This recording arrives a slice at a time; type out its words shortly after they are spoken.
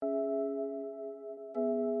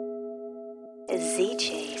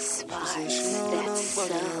DJ Sparks, that's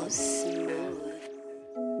so smooth.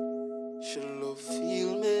 She love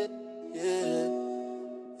feel me, yeah.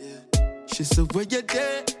 She said, where you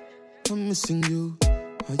there? I'm missing you.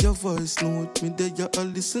 And your voice note me there, you all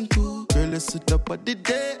listen to. Girl, let's sit up at the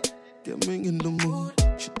day. Get me in the mood.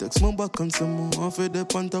 She text me back and say, I'm fed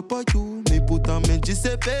up on top of you. Me put on me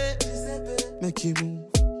Giuseppe. Make you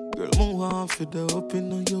move. Girl, I'm fed up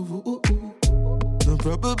in your woo. No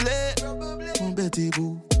probably, my Betty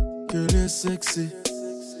boo. Girl, you're sexy.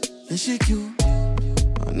 Yeah, she cute.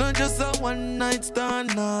 I'm not just a one night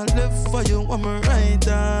stand. I live for you, I'm a right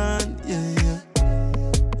hand. Yeah.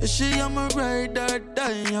 Yeah, she, I'm a ride or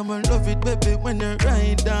die. I'ma love it, baby, when you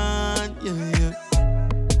ride on. Yeah.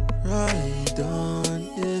 Ride on,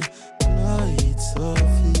 yeah. Lights off,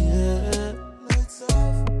 yeah.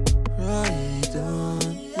 Ride on,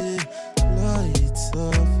 yeah. Lights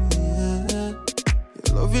off, yeah.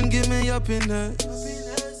 Your loving give me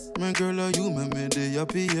happiness. My girl, are you make me the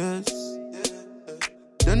happiest?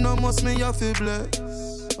 Then I must me have to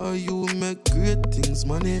bless. Or you make great things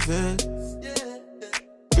manifest.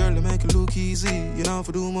 Girl, you make it look easy. You know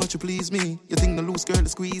for do much, you please me. You think the loose girl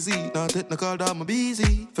is squeezy. Not technical, that my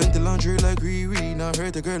busy. Fenty laundry like Riri. Now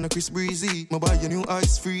hurt a girl like Chris Breezy. My buy your new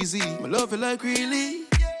ice freezy. My love you like really.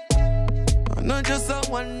 I'm not just a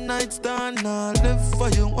one night stand. I live for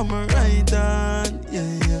you, I'm a right hand.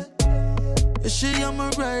 Yeah. Yeah, she, I'm a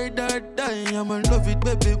ride or die. I'ma love it,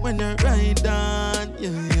 baby, when you ride on.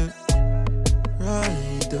 Yeah.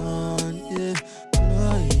 Ride on, yeah.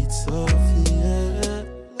 Lights off, yeah.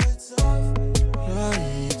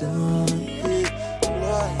 Ride on, yeah.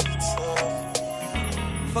 Lights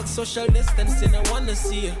off. Fuck social distancing, I wanna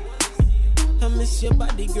see you. I miss your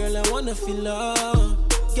body, girl, I wanna feel love.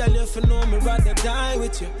 Girl, if you know me, rather die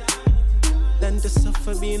with you than to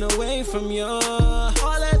suffer being away from you.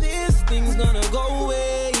 All of these things gonna go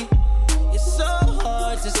away. It's so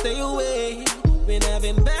hard to stay away. Been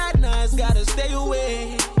having bad nights, gotta stay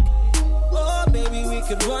away. Oh, baby, we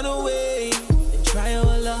could run away and try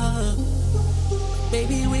our luck.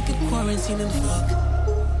 Baby, we could quarantine and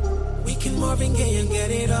fuck. We can Marvin Gaye and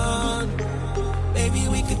get it on. Baby,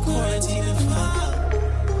 we could quarantine and fuck.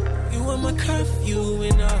 You are my curfew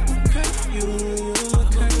and a curfew. You are my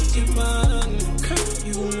curfew, man.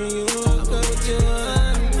 Curfew, you are my curfew,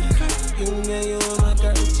 man. Curfew, you are my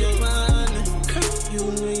curfew, man. Curfew,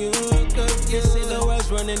 you are my curfew. You see the world's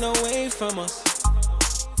running away from us.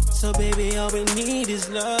 So baby, all we need is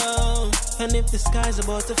love. And if the sky's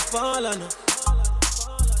about to fall on us,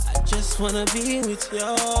 I just wanna be with you.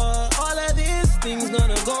 All of these things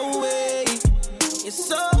gonna go away. It's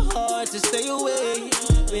so hard to stay away.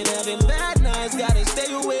 Been having bad nights, gotta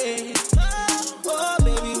stay away. Oh,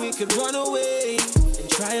 baby, we could run away and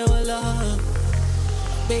try our luck.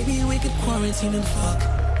 Baby, we could quarantine and fuck.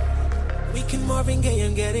 We can Marvin Gaye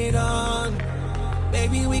and get it on.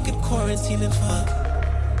 Baby, we could quarantine and fuck.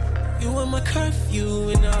 You are my curfew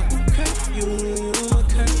and a curfew. You are my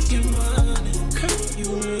curfew, man. Curfew,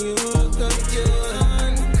 you are my curfew,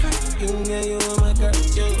 man. Curfew, yeah, you are my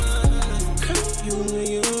curfew, man. Curfew,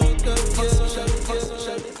 you are my curfew.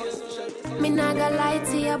 Me nah gonna lie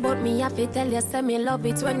to you, but me have to tell you, say me love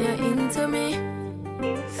it when you're into me.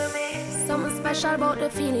 Something special about the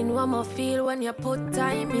feeling one more feel when you put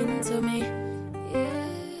time into me.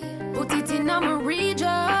 Yeah. Put it in my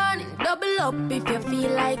region, double up if you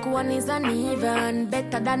feel like one is uneven.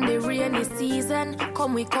 Better than the rainy season.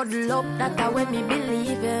 Come we cuddle up, that's when me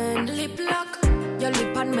believe in. Lip lock. Your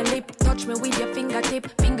lip on my lip, touch me with your fingertip.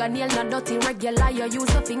 Fingernail not dirty, regular, you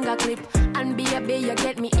use a finger clip. And baby, you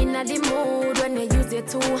get me in the mood when you use your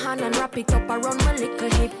 2 hands and wrap it up around my little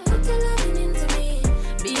hip. Put your loving into me,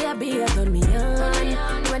 baby, you turn me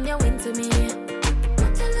on when you're into me.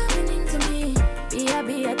 Put your loving into me,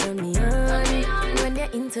 baby, you turn me on when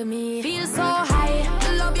you're into me. Feel so high,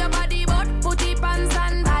 love your body, but put it on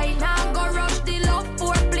standby. Now go rush the love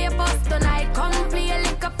for play post tonight. Come play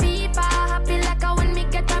like a FIFA, happy like a when me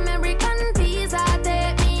get American visa.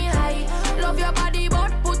 Take me high, love your body,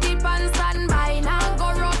 but put it on standby. Now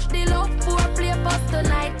go rush the love for play post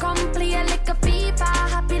tonight. Come play like a FIFA,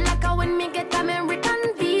 happy like a when me get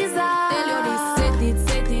American visa. Tell you this,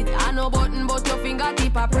 set it. I no button, but your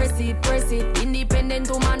fingertip I press it. Independent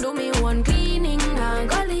woman do me one cleaning and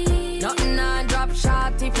gully. Nothing I drop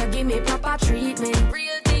shot if you give me proper treatment.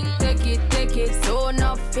 Real thing, take it. So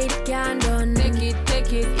enough it can done.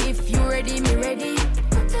 Take it. If you ready, me ready.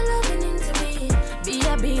 Put your loving into me.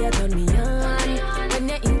 Be a turn me on when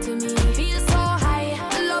you're into me. Feel so high,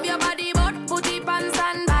 love your body, but put it on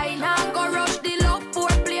standby. Now go rush the love for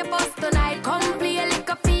play post tonight. Come play like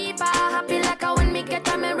a FIFA, happy like a when me get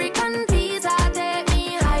American visa. Take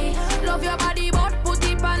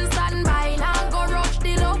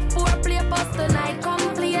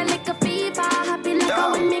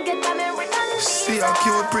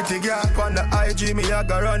girl on the IG, me I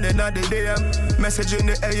go running at the DM. Message in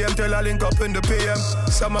the AM, tell her link up in the PM.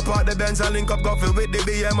 Some apart the Benz, I link up coffee with the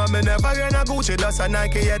BM. I me never get a Gucci, that's a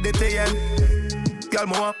Nike at the TN. Girl,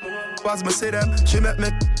 more was me see them. She make me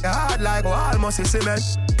hard like almost a cement.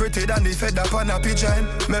 Pretty than the fed up on a pigeon.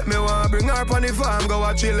 Make me want bring her up on the farm, go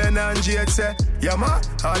a chillin' and Jake say, yeah man,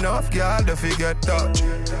 enough girl to forget touch.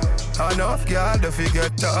 Enough girl to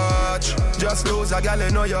forget touch. Just lose a girl, you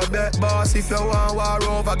know your bet boss. If you want war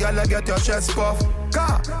over, girl, you get your chest puff.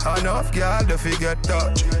 Enough girl to forget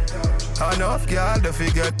touch. Enough girl to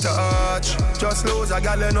forget touch. Just lose a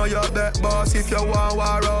girl, you know your bet boss. If you want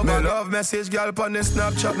war over. Me love message girl on the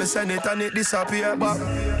Snapchat, me send it and it disappear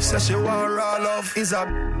back. Say she want raw love, is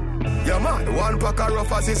a yeah man, one pack of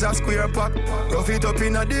rough as is a square pack. Rough it up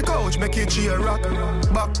in the couch, make it cheer rock.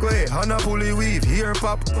 Back way, and a pulley weave, here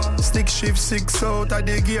pop. Stick shift 6 out of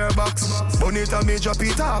the gearbox. Bonnet and me drop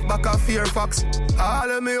it off, back a fear fox.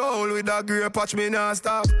 All of me hold with a grey patch, me nah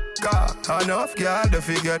stop. Cause enough girl to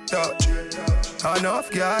forget touch.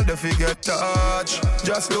 Enough girl to forget touch.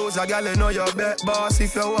 Just lose a girl, you know your bet boss.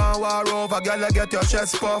 If you want war over, girl, you get your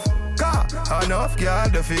chest puff. Cause enough girl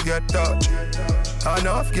to forget touch.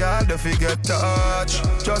 Enough girl to forget touch.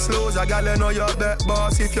 Just lose a girl, you know your bet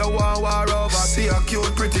boss. If you want war over. See a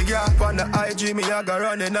cute pretty girl on the IG, me I go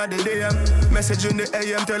running at the DM. Message in the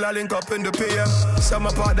AM, tell her link up in the PM. Some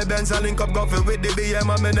apart the Benz, I link up coffee with the BM.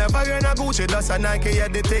 I me never get a Gucci, that's a Nike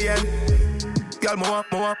at the TN. Girl,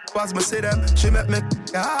 more, was me see them. She make me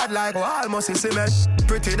hard like almost a cement.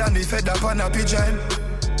 Pretty than the fed up on a pigeon.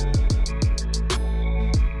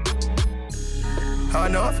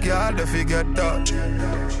 Enough girl to forget touch.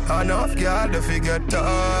 Enough girl to forget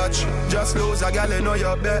touch. Just lose a girl, you know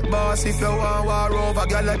your bet boss. If you want war over,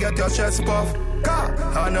 girl, you get your chest puff.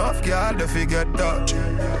 Enough girl to forget touch.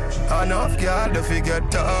 Enough girl to forget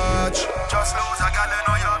touch. Just lose a girl, you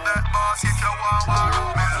know your bet boss. If you want war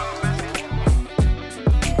over.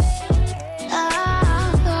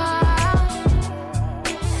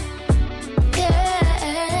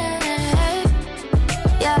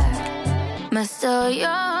 I'm still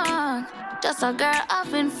young, just a girl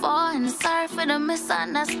having fun. Sorry for the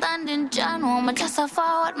misunderstanding, John. Woman, just a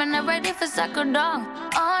forward, man, I'm ready for second down.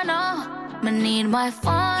 Oh no, me need my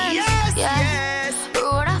funds. Yes.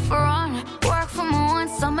 Road off run, work for my own,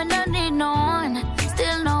 so me don't need no one.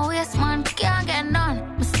 Still no waste, man, can't get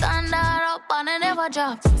none. Me stand up and I never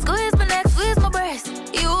drop. Squeeze my neck, squeeze my breast.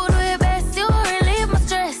 You do your best, you relieve my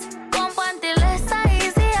stress. Come on till less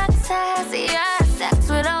easy access, yeah. Sex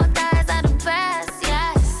without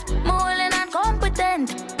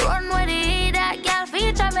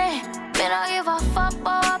me don't give a fuck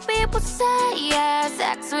about what people say. Yeah,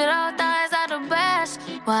 sex without eyes are the best.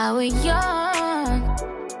 While we young,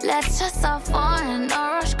 let's just have fun. No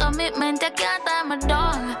rush commitment, you can't tie my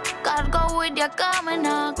down. Gotta go with your come and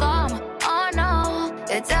not come. Oh no,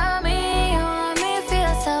 you tell me you want me for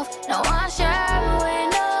yourself. No one share me with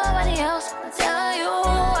nobody else. I tell you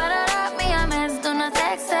what I love me, I meant do not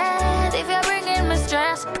text it. If you're bringing me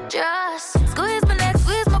stress, just squeeze my neck,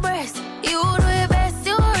 squeeze my breast. You do your best,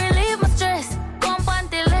 you relieve my stress. Come on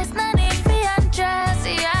till less, no need for undress.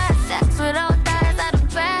 Yeah, sex without ties are the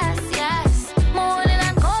best. Yes, more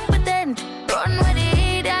than competent. Run with the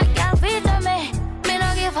heat, that can't feature me. Me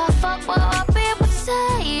don't give a fuck what people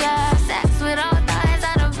say. Yeah, sex without ties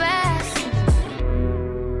are the best.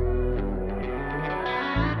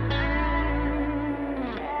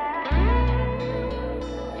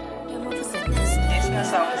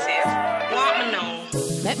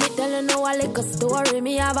 Let me tell you now a little story.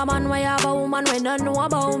 Me have a man, why have a woman when don't know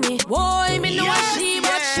about me. Boy, me know she,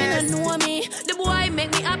 but she don't know me. The boy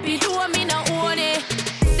make me happy, do me not own it.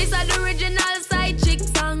 This is the original side chick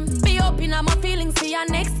song. Me open up my feelings for your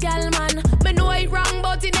next girl, man. Me know it wrong,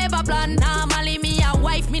 but it never plan. Normally me a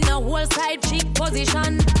wife, me no whole side chick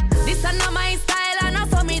position. This is not my style and I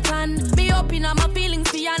saw me tan. Me open up my feelings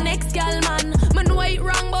for your next girl, man. Me know it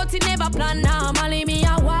wrong, but it never plan. Normally me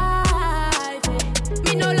a wife.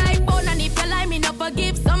 Me no like bone and if you lie, me no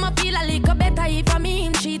forgive. Some feel a little better if I me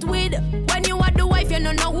him cheat with. When you are the wife, you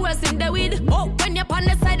don't know who else in the with. Oh, when you're on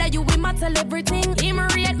the side of you, we matter everything. Him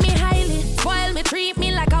rate me highly, spoil me, treat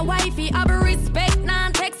me like a wifey. I be respect,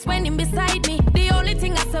 non-text when him beside me. The only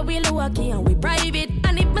thing I say we lucky and we private.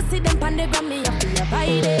 And if me see them on the ground, me have to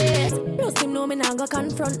abide it. No seem no me nah go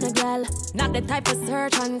confront no girl. Not the type of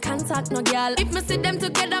search and contact no girl. If me see them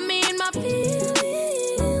together, me in my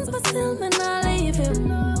feelings, but still me nah leave him.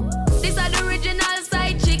 This is the original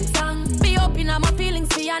side chick song. Be open up my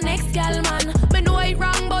feelings for your next girl, man. Me know it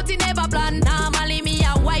wrong, but it never plan. Normally me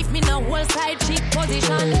a wife, me no whole side chick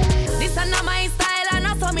position. This is not my style and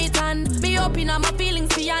I saw me tan. Me up in my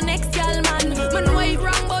feelings for your next girl, man. Man, know it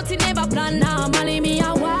wrong, but he never plan. Normally me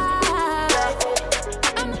a wife.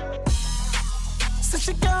 So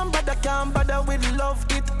she can't bother with love,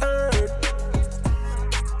 it hurt.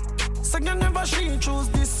 So you never she choose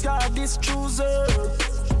this guy, this chooser.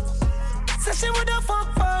 Say she woulda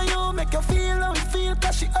fuck for you, make you feel how you feel,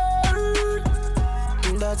 cause she hurt.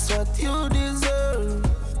 And that's what you deserve,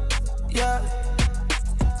 yeah.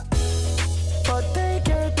 But take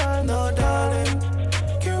your time, no darling.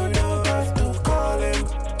 You don't have to call him.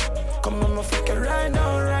 Come on, my fucker, right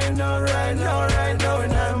now, right now, right now, right now,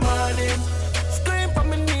 and I'm on him. Scream for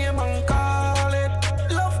my name and call it.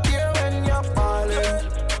 Love you when you're falling.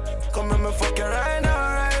 Come on, my fucker, right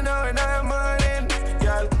now, right now, and I'm on him.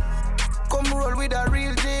 Girl, come roll with a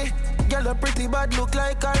real G. Girl, a pretty bad look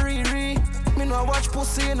like a Riri. Me no watch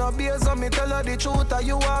pussy, no beers, so me tell her the truth, or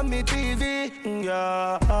you want me TV.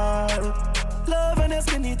 Yeah. Love and your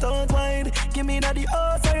skinny tongue wine. Give me that the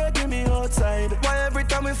outside, or give me outside. Why every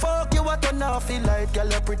time we fuck you, I turn off the light. Girl,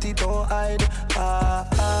 you're pretty, don't hide.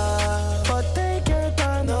 But take your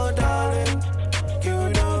time, no darling.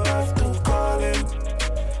 You don't have to call him.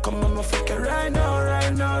 Come on, my fucker, right now,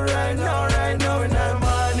 right now, right now, right now, and I'm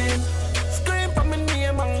on him. Scream for my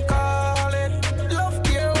name and call it. Love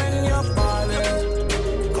you when you're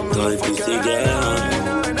falling. Come on, my fucker, right now, right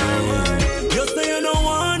now, and I'm on him. You say you don't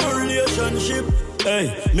want a relationship. Hey,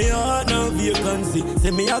 me heart no vacancy.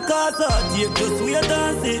 Say me a cause heart, take just wait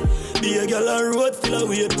and see. Be a girl on road still a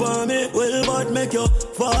wait for me. Well, but make you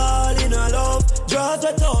fall in a love. Draws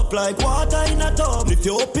it up like water in a tub. If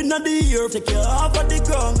you up in the air, take you off of the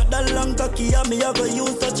ground. That long cocky and me a go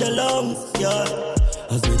use such a lungs, yeah.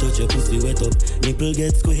 As me touch your pussy wet up, nipple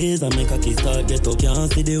get squeezed and make a kiss start get up.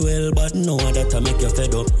 Can't see the well, but know that I make you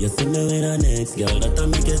fed up. You see me with a next girl, that I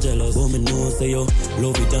make you jealous. But me know say you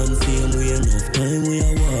love it and same way. Enough time we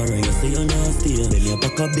a war and you say you're nasty. Then you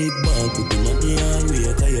pack a big bag, put in at the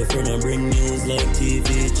hallway. Cause your friend and bring news like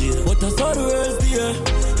TVG. But I saw the world's there,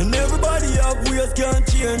 and everybody have ways can't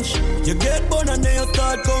change. You get born and then you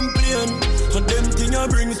start complain. And them thing you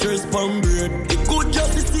bring stress from bread. It could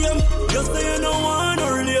just the same. You say you don't want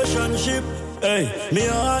a relationship. Hey, me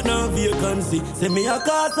heart no vacancy. Say me a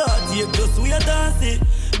cause heart, take just wait and see.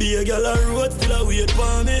 Be a girl on road still a wait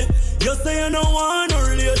for me. You say you don't want a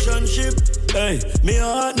relationship. Hey, me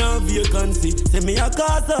heart no vacancy. Say me a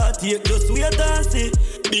cause heart, take just wait and see.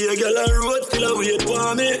 Be a girl on road still a wait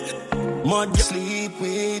for me. Mad Sleep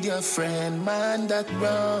with your friend, man, that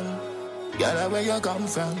wrong. Girl, where you come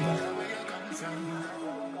from?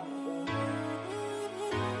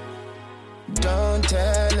 Don't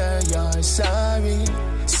tell her you're sorry,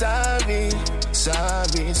 sorry,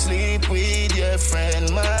 sorry. Sleep with your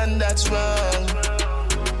friend, man, that's wrong.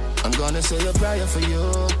 I'm gonna say a prayer for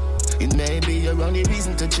you. It may be your only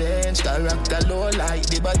reason to change. Character low like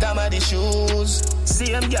the bottom of the shoes.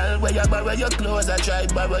 Same girl where you borrow your clothes, I try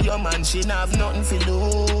borrow your man, she not have nothing to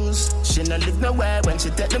lose. She not live nowhere when she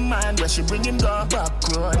take the man, where she bring him go back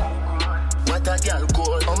road. What a girl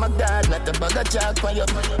cold. Oh my God, not a bag of jack for you.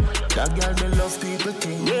 That girl me love people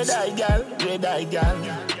things. Red eye girl, red eye girl.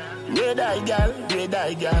 Red eye girl, red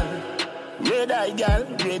eye girl. Red eye girl,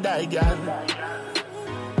 red eye girl.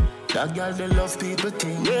 That girl they love people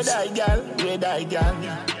things. Red eye girl, red eye girl.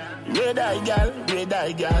 Red eye girl, red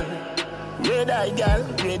eye girl. Red eye girl,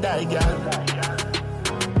 red eye girl.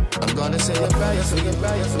 I'm gonna say a prayer for you,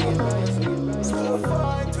 prayer for you, prayer for you. So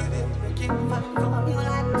far to them, keep on you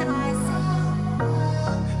like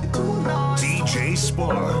DJ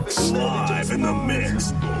Sparks, live in the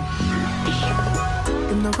mix.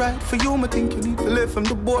 Him not right for you, I think you need to live from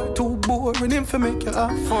the boy too boring. Him for make you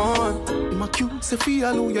have fun. Him accuse you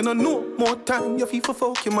feel you know no more time. You feel for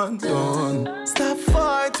fuck your man done. Stop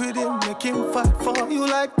fight with him, make him fight for you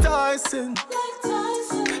like Tyson.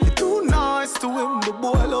 You're too nice to him, the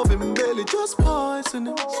boy love him barely, just poison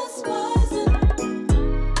him.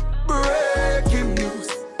 Breaking news,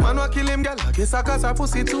 man wa kill him, girl. I guess I cause her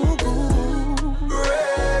pussy too good.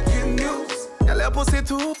 Breaking news, girl, your pussy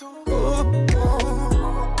too good.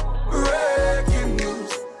 Breaking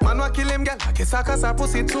news, man wa kill him, girl. I guess I cause her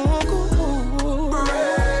pussy too good.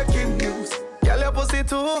 Breaking news, girl, your pussy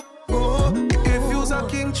too good. If you's a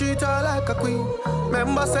king, treat her like a queen.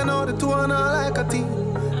 Remember, send out the two and her like a team.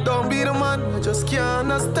 Don't be the man, I just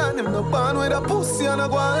can't understand him. No band with a pussy and a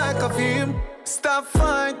go on like a film. Stop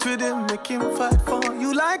fight with him, make him fight for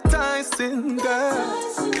you like Tyson,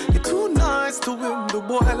 girl. You're too nice to him, the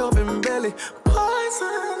boy love him belly.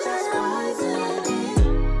 Poison.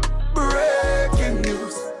 Breaking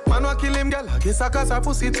news, man wa kill him, girl. I guess I cause her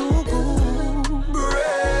pussy too good.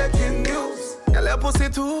 Breaking news, girl, your pussy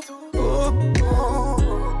too good.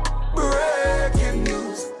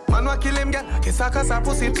 man wa kill him, girl. Kiss her 'cause her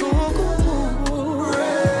pussy too good.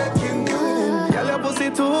 Wrecking you, girl, your pussy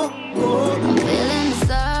too good. I'm feeling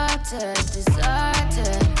deserted.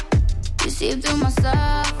 You see through my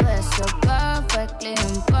surface, so perfectly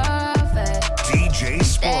imperfect. DJ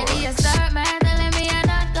Sparks. Steady as start, man, telling me you're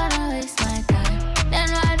not gonna waste my time. Then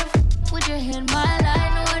why the would you hit my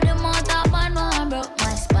line? Know the motor man, one broke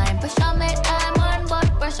my spine. Pressure make diamond, but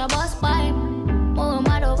pressure bust pipe. Oh,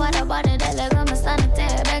 mad over the body, they let me stand it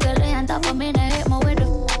there. Beggar lay on top of me, they hit me with the.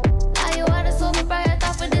 Now you wanna so me prior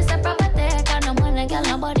top of this, I property. Can't no money, girl,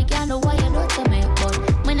 nobody can do what you do to me. But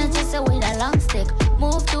me not just say with a long stick.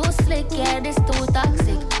 Move too slick, yeah, this too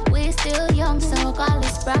toxic. We still young, so call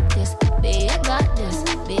this practice. Babe, you got this,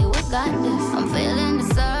 babe, we got this. I'm feeling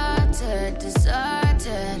deserted.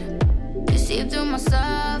 You see through my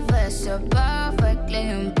surface, you're perfectly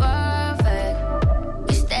imperfect.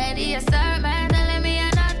 You steady as start, man, telling me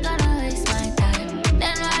you're not gonna waste my time.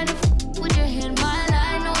 Then why the would you hit my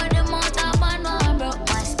line? Know the motor man, one broke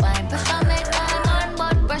my spine. Pressure make diamond,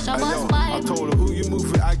 but pressure bust pipe. I told her who you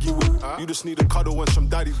move with, argue with. You just need a cuddle and some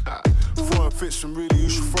daddy. Foreign fits and really you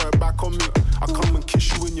should throw it back on me. I come and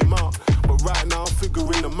kiss you in your mouth, but right now I'm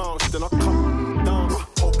figuring the amounts. Then I come down,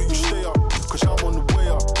 hope that you stay up, 'cause I'm on the way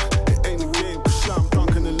up. It ain't a game, 'cause I'm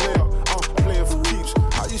dunking the layup. I'm playing for keeps.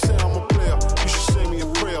 How you say I'm a player? You should say me a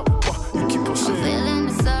prayer, but you keep on saying. I'm feeling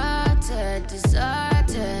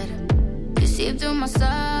deserted. You see through my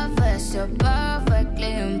surface, you're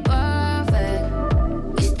perfectly imperfect.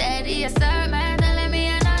 You steady as start, man, telling me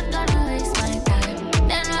you're not gonna waste my time.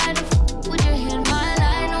 Then why the would you hit my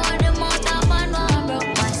line? Know the motor man, one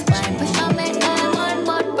broke my spine. Pressure make diamond,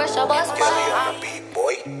 but pressure bust pipe.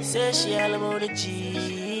 Say she all about the G.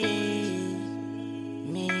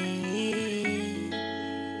 Me.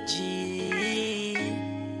 G.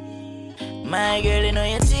 My girl, you know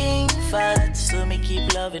you think fat, so me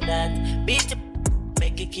keep loving that. Beat the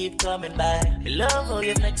make it keep coming back. I love how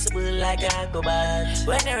you're flexible like a go-bat.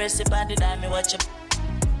 When you rest upon the dime, me watch you.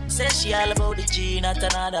 Say she all about the G, not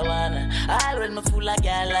another one. All when me fool a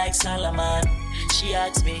girl like Solomon. She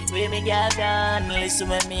asks me, where me girl gone? Listen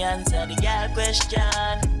when me answer the girl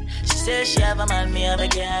question. She says she have a man, me have a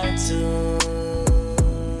girl too.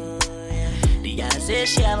 The girl says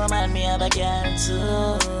she have a man, me have a girl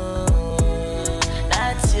too.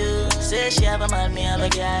 That's you. Say she have a man, me have a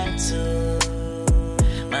girl too.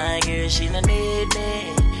 My girl, she no need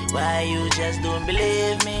me. Why you just don't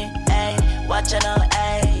believe me? Hey, watch her now,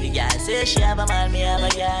 hey. The girl say she have a man, me have a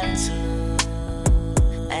girl too.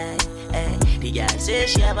 Hey, hey. The girl say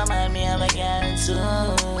she have a man, me have a girl too.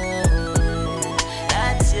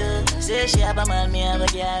 That's you. Say she have a man, me have a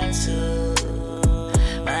girl too.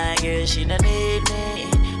 My girl, she no need me.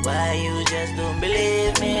 Why you just don't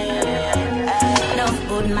believe me? Enough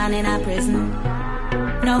good man in a prison.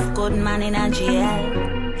 Enough good man in a jail.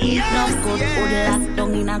 Enough good locked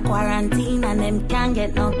down in a quarantine and them can't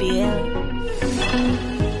get no bail.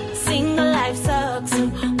 Single life sucks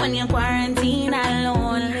when you're quarantine and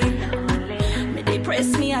lonely. Me depress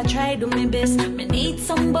me, I try do my best. Me need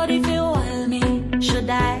somebody to hold me. Should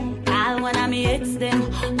I call one of me ex them?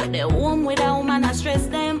 But they home with a woman, I stress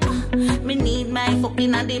them. Me need my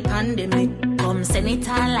fucking at the pandemic. Come send it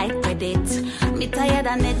all like credit. Me tired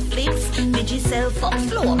of Netflix. Digi self up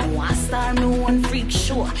flow. Me want star me one freak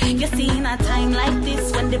show. You see in a time like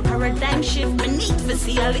this when the paradigm shift, me need to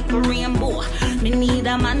see a little rainbow. Me need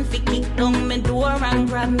a man to kick down my door and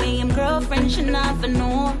grab me him girlfriend. She never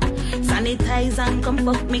know. Sanitize and come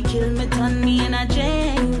fuck me, kill me, turn me in a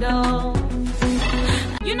Jane doll.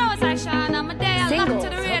 You know it's like Sean, I'm a day I lock to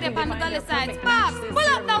the radio on the gully side. SPARKS, pull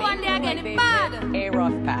up that one day again, it's bad. A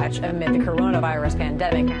rough patch amid the coronavirus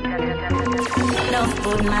pandemic. Enough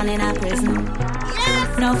good man in a prison.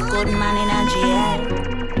 Yes. Enough good man in a jail.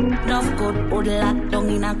 Enough good locked down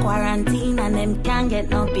in a quarantine and them can't get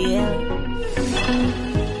no bail.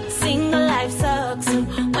 Single life sucks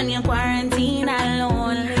when you're quarantine and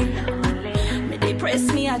lonely. Me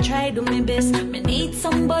depress me, I try do my best. Me need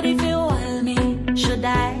somebody to hold me. Should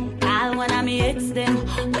I call one of me ex them?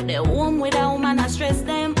 But they home with a woman, I stress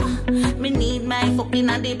them. Me need my fucking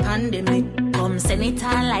at the pandemic. Come send it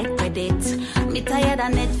all like credit. Me tired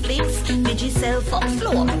of Netflix. Digi self up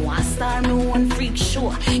flow. Me want star me one freak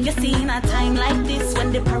show. You see in a time like this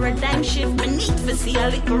when the paradigm shift, me need to see a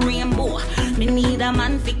little rainbow. Me need a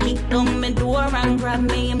man to kick down my door and grab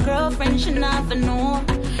me him girlfriend. She never know.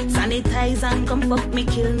 Sanitize and come fuck me,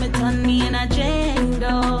 kill me, turn me in a Jane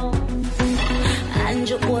doll. And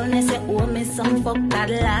you only say, oh, me some fuck that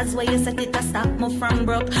last where you set it to stop me from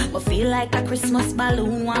broke. But feel like a Christmas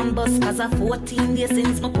balloon one bus, cause of 14 days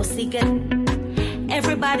since my pussy get.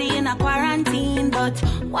 Everybody in a quarantine, but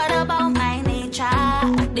what about my nature?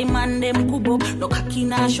 The man them cub up, no cocky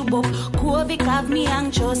na shub up. COVID have me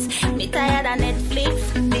anxious, me tired of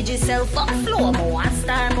Netflix. Did yourself up floor, mo one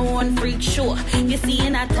star, mo one freak show. You see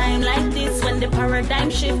in a time like this, when the paradigm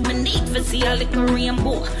shift, me need to see a little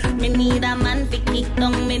rainbow. Me need a man to kick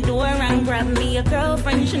down me door and grab me a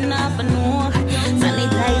girlfriend, she never know.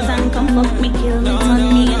 Sanitize and come fuck me, kill me,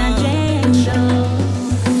 turn me in a jail show.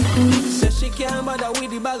 She can't bother with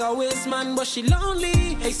the bag of waste man, but she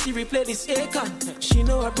lonely. Hey Siri, play this Akon. She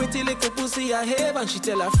know a pretty little pussy I have, and she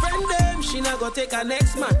tell her friend them she not gonna take her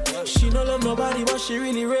next man. She no love nobody, but she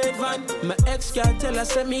really rave man. My ex can't tell her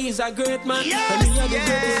say me is a great man. Yes, and me are the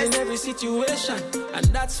greatest in every situation, and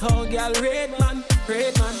that's how girl rate man,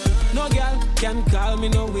 rate man. No girl can call me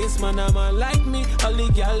no waste man. A man like me, only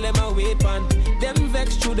girl them a wait man. Them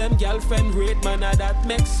vex through them girlfriend rate man, and that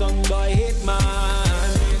makes some boy hate man.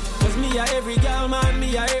 Cause me a every gal man,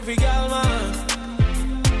 me a every gal man.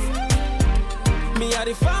 Me a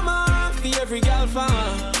the farmer, the every gal farm.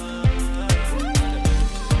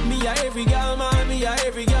 Me a every gal man, me a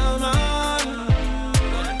every gal man.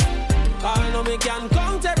 I know me can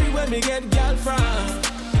count everywhere me get gal from.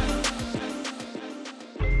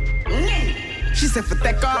 She said for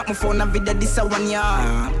take out my phone and video this a 1 year.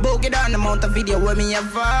 Boogie down the amount of video where me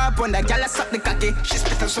have up. When the gal suck the cocky, she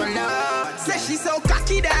spit her swallow. Say she so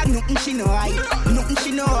cocky dog, nothing she know I. Nothing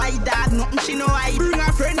she know I dog, nothing she know I. Bring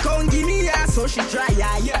her friend come give me ya, so she dry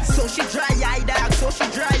eye. So she dry eye dog, so she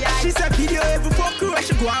dry eye. She said video every fuck crew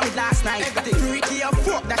she go on with last night. Freaky a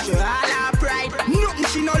fuck that she all her pride. Nothing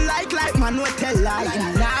she no like man no tell lie.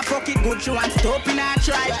 Nah fuck it good, she want stop in her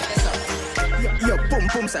tribe. Yo, boom,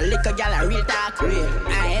 boom, so lick a gal a real talk real.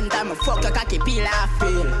 I enter my fuck a cocky peel off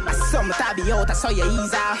feel. I saw my tabby out, I saw you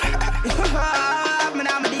ease off. Man,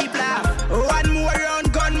 I'm a deep laugh. One more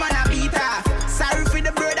round gun, man, I beat off. Sorry for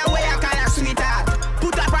the brother way I call her sweetheart.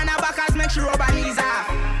 Put up on her back as make sure rub her knees off.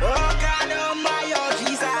 Oh God, oh my, oh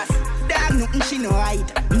Jesus. Dog, nothing she know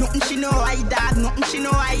hide. Nothing she know hide, dog, nothing she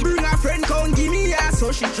know hide. Bring her friend, come give me ya,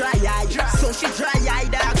 so she dry eye. So she dry eye,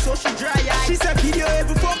 dog, so she dry eye. She said video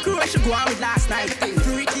every fuck crew she go on with last night.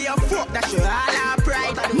 Freaky a fuck that she all her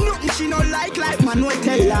pride. Nothing she no like man no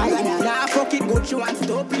tell lie. Nah fuck it good, she want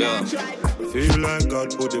stop in her tribe. Feel like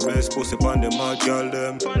God put the best pussy on the mad girl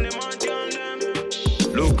them.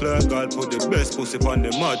 Look like God put the best pussy on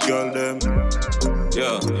the mad girl them.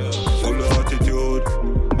 Yeah, full of attitude,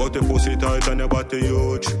 but the pussy tight and the body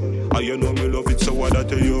huge. And you know me love it so what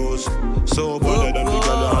that you use. So better than the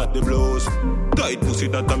girl that had the blows. Tight pussy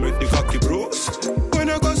that I make the cocky bruise. When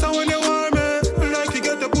you go and when you want me, like you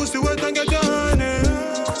get the pussy wet and get your honey.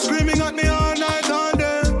 Screaming at me all night all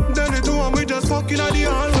day. Then the two and we just fucking at the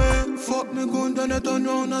hallway. Fuck me gun, then you turn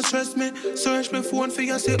round and stress me. Search my phone for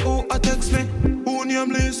you, say oh, I text me. Who name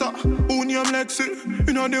Lisa, who name Lexi?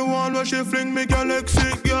 You know the one where she fling me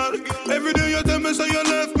galaxy, girl. Every day you tell me say you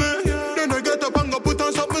left me. Then I get up and go put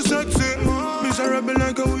on something sexy. Miserable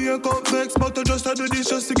like a wake up vex, but I just had to do this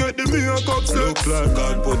just to get the makeup sex. Look like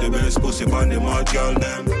God put the best pussy on the mad girl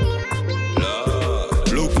them.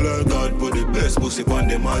 Look like God put the best pussy on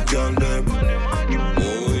the mad girl them. Oh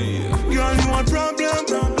yeah. Girl, you want problem?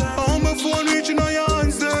 On my phone reaching on your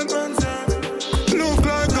hands them. Look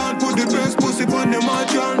like God put the best pussy on the mad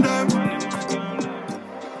girl them.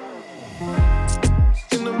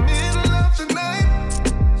 In the middle of the night,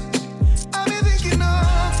 I've been thinking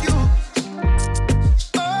of you.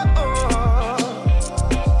 Oh, oh.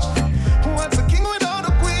 What's a king without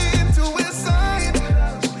a queen to his side?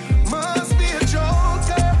 Must be a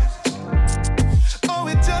joker. Oh,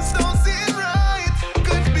 it just don't seem right.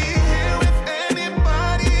 Could be here with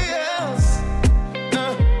anybody else.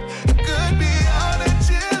 Could be out and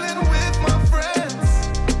chilling with my friends.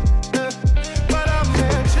 But I'm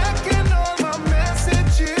here checking all my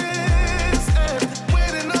messages and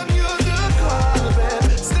waiting on you to call back.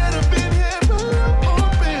 Instead of being here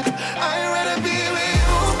open, I'd rather be with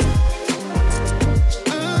you.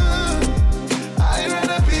 I'd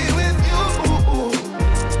rather be with you.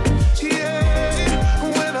 Yeah,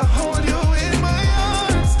 when I hold you in my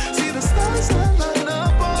arms, see the stars line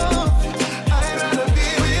above. I'd rather be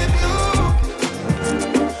with you.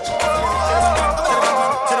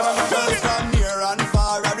 Girls from near and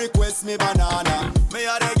far, I request me banana. Me a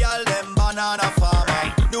the girl them banana farmer.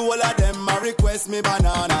 Do all of them a request me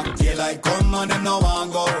banana. Daylight come and them no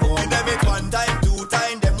want go home. With them it 1 time, 2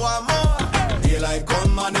 time, them want more. Daylight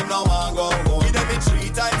come and them no want go home. With them it 3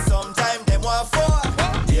 times, sometime them want 4.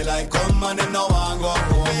 Daylight come and them no want go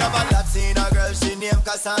home. Me have a Latina girl, she named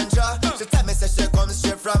Cassandra. She tell me say she comes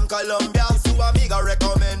straight from Colombia. So amiga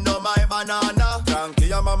recommend no my banana.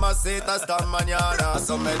 Frankie, I'm a mamacita esta mañana.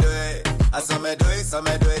 So me do it, so me do it, so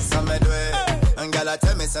me do it, so me do it. And girl, I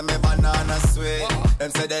tell me, say me banana sweet.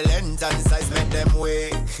 Them say the length and size make them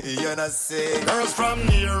wait. You know see. Girls from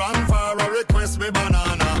near and far a request me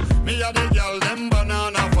banana. Me a the girl them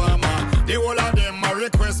banana farmer. The whole of them a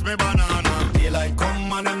request me banana. They like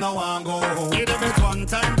come and them no want go home. Give them it 1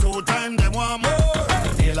 time, 2 time, them want more.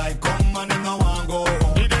 They like come and them no want go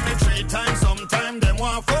home. Give them it 3 times, sometime them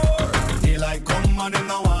want 4. They like come and them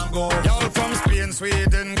no want go home. Y'all from Spain,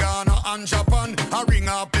 Sweden, Ghana and Japan. I ring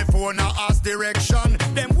up before now ask direction.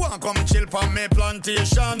 Them want come chill from me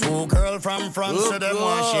plantation. 2 girl from France, so them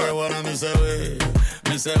want share one of me say way.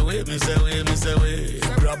 Me say we.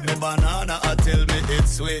 Grab me banana and tell me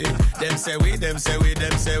it's sweet. Them say we.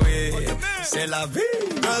 C'est la vie.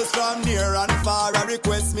 Girls from near and far a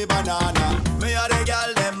request me banana. Me a the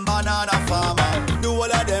girl them banana farmer. The whole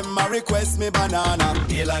of them a request me banana.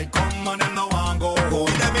 They like come and them no want go home.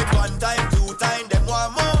 Give them it 1 time, 2 time, them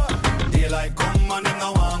want more. They like come and them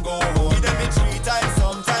no want go home. Give them it 3 times,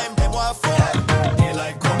 sometime them want 4. They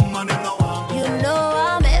like come and them no want go home. You know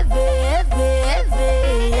I'm heavy,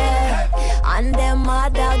 yeah. And them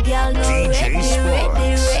other girl no ready, me say.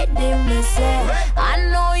 I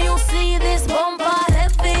know you see this bumper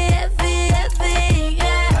heavy,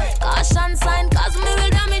 yeah. Caution sign, cause me will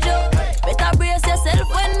damage you. Better brace yourself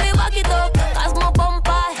when me back it up. Cause my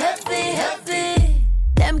bumper heavy.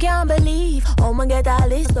 Them can't believe how me get all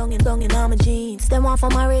this dung in all my jeans. Them want for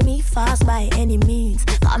marry me fast by any means.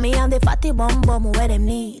 Call me on the fatty bum where them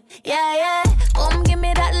need. Yeah, come give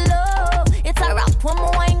me that love. It's a rap when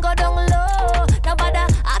my wine go down low. Nobody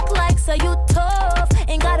act like so you tough.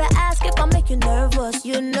 Ain't gotta ask if I make you nervous.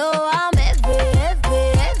 You know I'm heavy,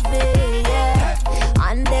 yeah.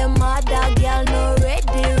 And them other girl no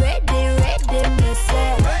ready, me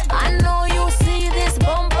say. I know you see this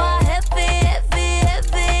bumper heavy,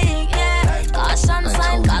 yeah. Caution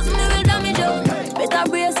sign, cause me will damage you. Better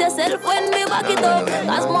brace yourself when me back it up.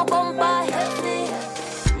 Cause my bumper heavy.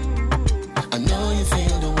 I know you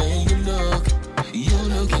feel the way you look. You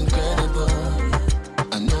look incredible.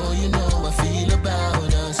 I know you know I feel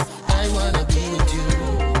about us. I wanna be with you.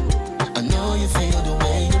 I know you feel the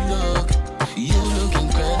way you look. You look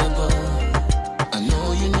incredible. I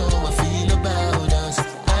know you know I feel about us.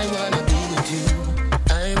 I wanna be with you.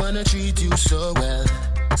 I wanna treat you so well.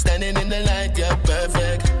 Standing in the light, you're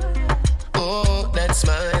perfect. Oh, that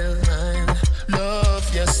smile,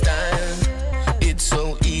 love your style. It's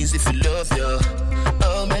so easy if you love you.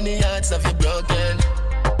 How many hearts have you broken?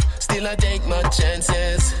 Still I take my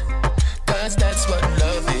chances. Cause that's what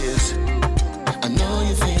love is. I know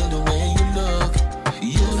you feel the way you look.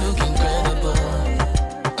 You look incredible.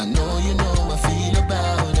 I know you know I feel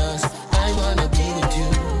about us. I wanna be with you.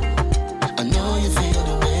 I know you feel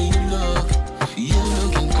the way you look. You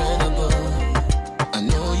look incredible. I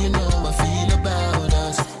know you know I feel about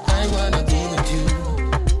us. I wanna be with you.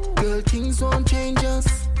 Girl, things won't change us.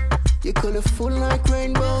 You're colorful like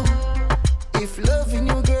rainbow. If loving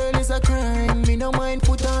you, girl, is a crime, me no mind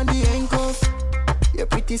put on the handcuff. Your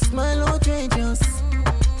pretty smile outrageous,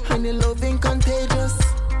 and your loving contagious.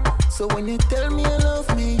 So when you tell me you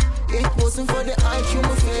love me, it wasn't for the hype, you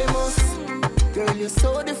were famous. Girl, you're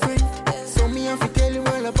so different, so me have to tell you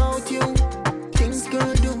all about you. Things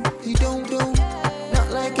girl do, you don't do.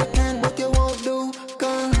 Not like you can, but you won't do.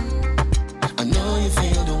 Girl, I know you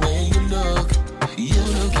feel the way you look. You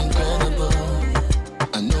look incredible.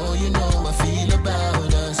 I know you know I feel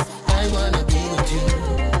about us. I wanna be with you.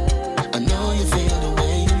 I know you feel the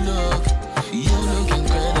way you look. You look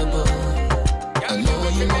incredible. I know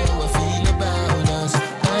you know I feel about us. I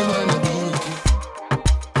wanna be with you.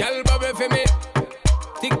 Gyal bubble for me.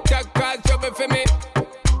 Tick-tock call trouble for me.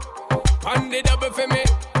 On the double for me.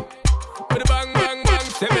 With a bang, bang, bang.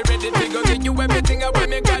 Say me ready to go get you everything I want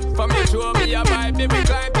me got. For me show me a vibe. Baby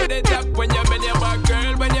climb to the top. When you bend your back,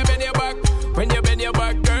 girl. When you bend your back. When you bend your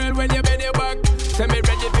back, girl. When you bend your back. Say me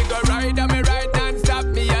ready to go ride. And me ride non-stop.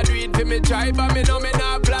 Me a do it for me try. But me know me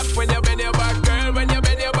not flop. When you bend your back, girl. When you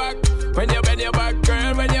bend your back. When you bend your back,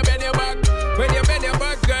 girl. When you bend your back. When you bend your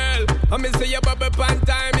back, girl. I me see your bubble pan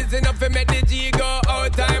time. Is enough to make the G go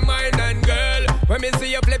out time, mine and girl. When me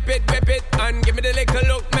see you flip it, whip it, and give me the little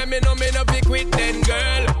look, me know me no be quit then,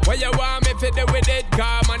 girl. What you want me fit with it,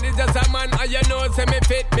 car man is just a man, and you know say me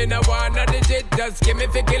fit, me no want no digit, just give me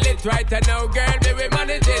fi kill it right and now, girl, me we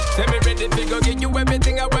manage it. Say me ready to go give you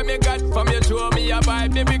everything I want me got, from you show me a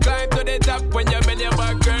vibe, me climb to the top. When you bend your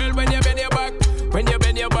back, girl, when you bend your back, when you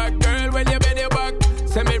bend your back, girl, when you bend your back.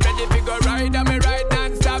 Say me ready to go ride, and me ride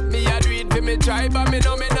non-stop, me a do it for me try, but me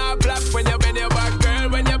know me not flop. When you bend your back, girl,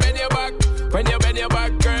 when you bend your back, when you bend your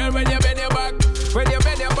back, girl, when you bend your back, when you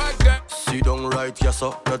bend your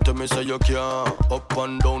so. Not to me say you can't. Up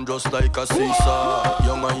and down just like a seesaw.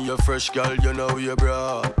 Young and you fresh, girl, you know you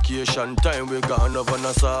bra. Vacation time, we gone over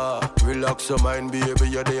Nassau. Relax your mind, baby,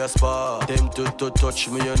 you're there spa. Tempted to touch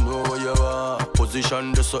me, you know where you are.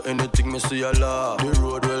 Position this so anything me see you laugh. The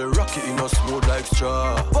road will rock it, you know, smooth like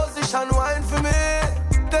straw. Position wine for me.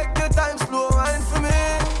 Take your time, slow wine for me.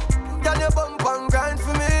 Girl, you bump and grind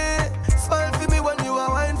for me. Smile for me when you are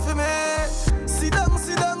wine for me. Sit down,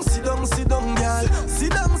 sit down, sit down, sit down, girl.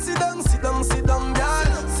 Sit down, sit down, sit down, sit down, girl.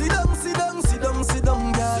 Sit down, sit down, sit down, sit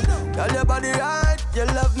down, girl. Girl, your body right, you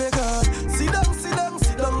love me, God. Sit down, sit down,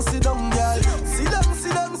 sit down, sit down, girl. Sit down,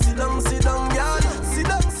 sit down, sit down, sit down, girl. Sit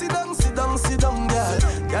down, sit down, sit down, sit down, girl.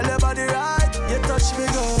 Girl, your body right, you touch me,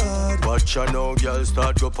 God. Watch her now, girl,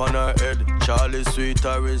 start go on her head. Charlie sweet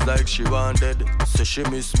her is like she wanted. Say she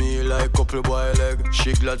miss me like couple boy leg.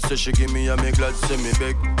 She glad say she give me and me glad say me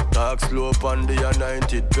beg. Talk slow on the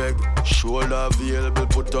anointed peg. Shoulder available,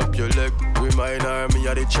 put up your leg. Remind her me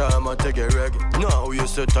of the charm and take a reg. Now you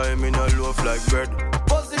say time in a loaf like bread.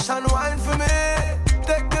 Position wine for me.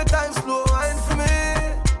 Take your time, slow wine for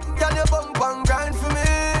me. Can you bump and grind for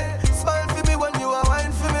me? Smile for me when you are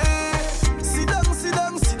wine for me. Sit down, sit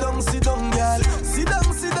down, sit down, sit down, girl. Sit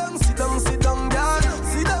down, sit down, sit down, sit down, girl.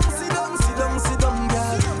 Sit down, sit down, sit down, sit down,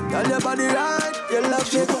 girl. Girl, your body right, you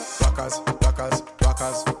love me. Rockers, rockers,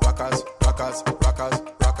 rockers, rockers, rockers, rockers,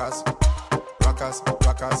 rockers, rockers,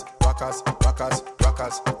 rockers, rockers, rockers,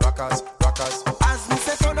 rockers, rockers, rockers. As me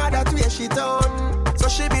say for that way she done, so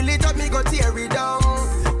she build it up, me go tear it down.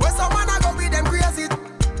 Where someone I go with them crazy.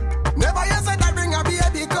 Never you said I bring a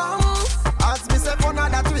baby come. As me say for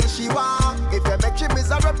that way she want. If you make she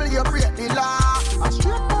miserable, you break the law. A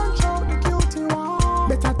straight punch out the cutie one.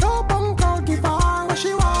 Better top and call, give her what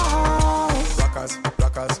she want. Rockers,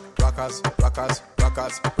 rockers, rockers, rockers,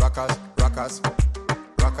 rockers, rockers, rockers.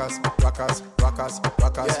 Rockers, rockers, rockers,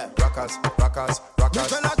 rockers, rockers, rockers, rockers.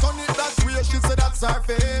 Tell her turn it that way, she said that's her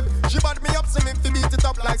fave. She bought me up, so me fi beat it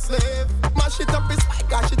up like slave. Mash it up, it's like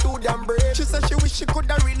cause she too damn brave. She said she wish she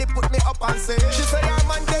coulda really put me up and save. She said her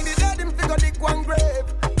man dead, he dead, him fi go dig one grave.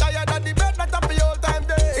 Tired of the bed, not up the whole time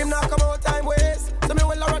day. Him not come out time waste. So me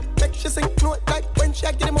will run, make she sing note like when she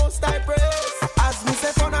get the most I praise. As me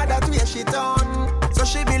say for her that way she done, so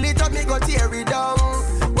she build it up, me go tear it down.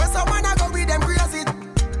 Where someone I go with them crazy.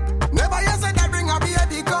 Never you said I bring a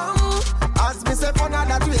baby come. As me say for her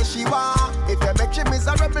that way she want. If you make she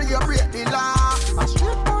miserable, you break the law. A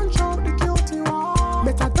straight punch out the cutie one.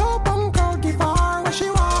 Better top and call, give her what she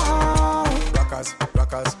want. Rockers,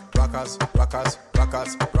 rockers, rockers, rockers,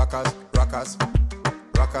 rockers, rockers, rockers,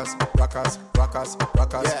 rockers, rockers, rockers,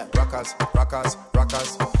 rockers, rockers, rockers,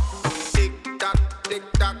 rockers. Tick tock, tick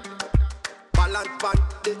tock. Balance pan,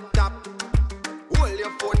 tick tock. Hold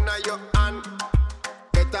your phone in your hand.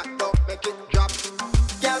 Better don't make it drop.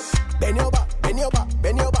 Girl, bend your back, bend your back,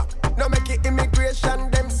 bend your back. No make it immigration,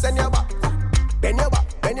 them send your back. Bend your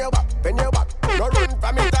back, bend your back, bend your back. No run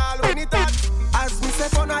from it all when it hot. As me say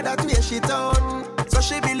for her that way she done, so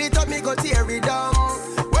she build it up, me go tear it down.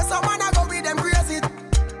 Where someone I go with them crazy.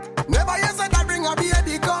 Never you said I bring a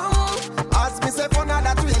baby come. As me say for her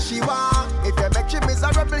that way she want. If you make she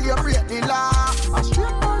miserable, you break the law. A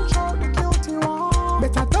straight punch out the cutie one.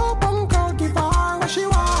 Better top and call, give her what she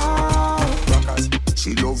want. Rockers,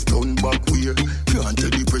 she love turn back way. Can't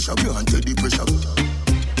take the pressure, can't take the pressure.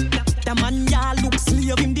 The man ya look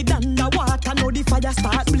slave in the underwater, now the fire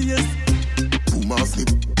start blaze. Boom off me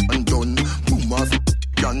and done, boom off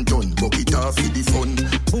and done. Bucket off for the fun.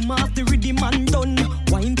 Boom off the rhythm and done,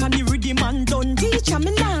 wine pan the rhythm and done. Teacher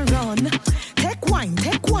me now run, take wine,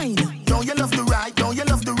 take wine. Don't you love the right, don't you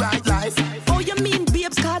love the right life? Oh you mean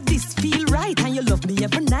babes, cause this feel right. And you love me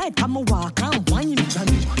every night, come and walk and wine.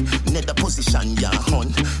 Nether position ya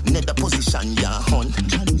hun, nether position ya hun.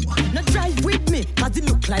 Now drive with me, cause it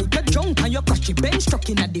look like a drunk. And your cushy bench truck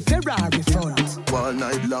in at the Ferrari front. All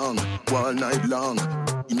night long,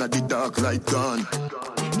 in the dark light gone.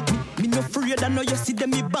 Me no afraid, I know you see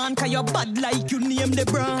them me born. Cause you're bad like you name the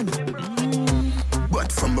brand.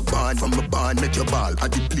 But from a barn, make your ball. I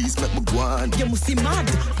did please make me go on. You must be mad.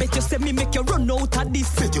 Bet you say me make you run out of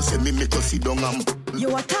this. Bet you say me make you sit down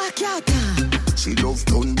you attack, you attack. She love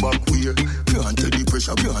turn back way. Can't take the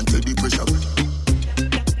pressure, can't take the pressure.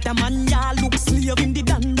 The man ya look slave in the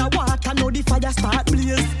underwater, now the fire start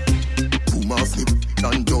blaze. Boom off me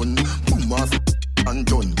and done, boom off and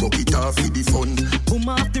done. Bucket off for the fun. Boom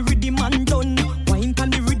off the rhythm and done, wine pan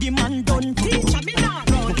the rhythm and done. Teacher me now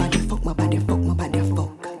run. My body fuck.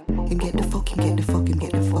 Him get the fuck.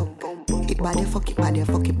 It body fuck. Kind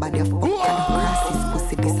of grass is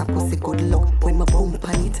pussy, this a pussy good luck. When my boom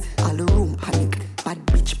pan it, all the room panic. Bad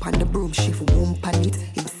bitch pan the broom, shift womb pan it.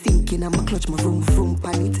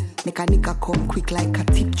 Make a nigga come quick like a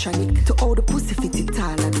Tiptronic. To all the pussy fit it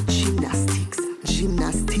all and the gymnastics.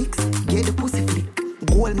 Get the pussy flick.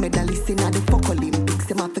 Gold medalist in the fuck Olympics.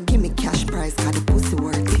 Them have to give me cash prize cause the pussy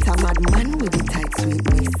work. It a mad man with the tight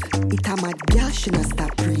sweetness. It a mad girl, she not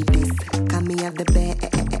stop read this. Can me have the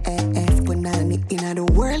best banana in the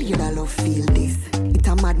world, you don't love feel this. It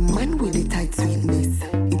a mad man with the tight sweetness.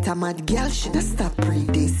 It a mad girl, she not stop read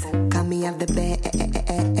this. Can me have the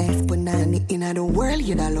best banana in the world,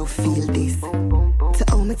 you don't love feel this. To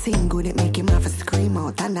all my thing good, it make him have a scream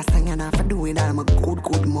out. And that's thing and have to do it, I'm a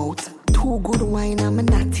good mouth. Too good wine, I'm a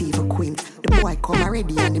native queen. The boy come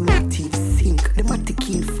already and him native sink. The matty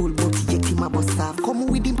keen full, but yet him a bust off. Come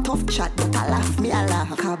with him tough chat, but I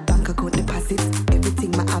laugh. Car bank account deposits,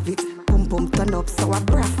 everything I have it. Pum turn up, so I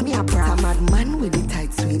braff me a braff. It a mad man with the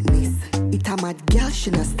tight sweetness. It a mad girl,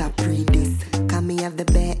 she not stop read this. Can me have the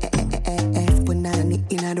best banana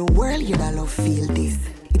in the world, you don't love feel this.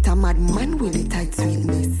 It a mad man with the tight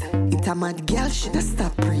sweetness. It a mad girl, she not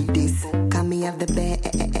stop read this. Can me have the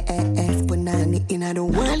best banana in the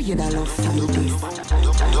world, you don't love feel this.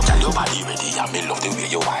 Your body ready, and me love the way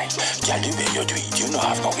you whine. Girl, the way you do it, you know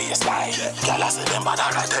have no waistline. Girl, I say them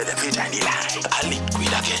banana, tell them to join the line. I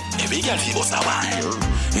liquid again, every girl feel bust a wine.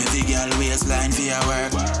 Every girl waistline for your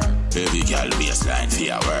work. Every girl waistline for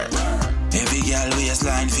your work. Every girl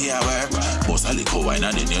waistline for your work. Bust a little wine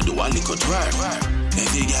and then you do a little twerk.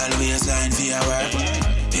 Every girl waistline for your work.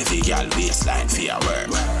 Every girl waistline for your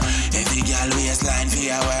work. Every girl waistline for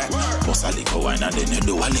your work. Bust a little wine and then you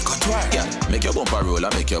do a little twerk. Yeah, make your bumper roll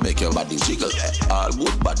and make your body jiggle. All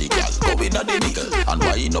good body, girl, go in the nickel. And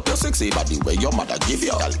wind up your sexy body where your mother give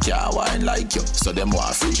you. Girl can't wine like you, so them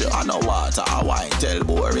want freak you. I know water, I wine, tell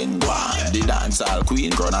boring one. The dancehall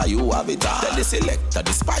queen crown, you have it all. Then the selector,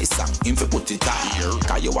 the spice song, him fi put it on.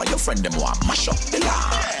 Cause you and your friend them want mash up the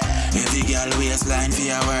line. Every girl waistline for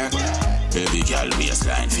your work. Every girl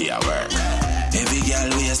waistline for your work. Every girl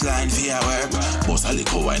waistline for your work. Bust a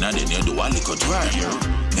little wine and then you do a little twerk.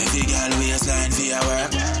 Every girl waistline for your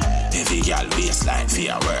work. Every girl waistline for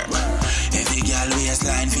your work. Every girl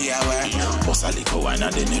waistline for your work. Bust a little wine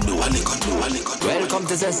and then you do a little. Welcome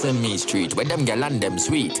to Sesame Street, where them gal and them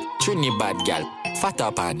sweet. Trinidad gal, fat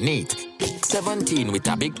up and neat. 17 with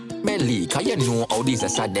a big belly, cause you know how these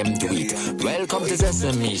are them do it. Welcome to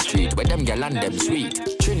Sesame Street, where them gal and them sweet.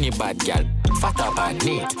 Trinidad gal, fat up and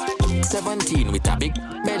neat. 17 with a big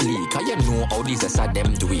belly, cause you know how these are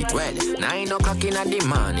them do it. Well, 9 o'clock in the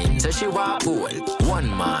morning, say she walk pool. One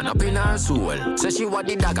man up in her soul. Say she want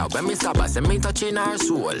the dagger when me stab her, say me touch in her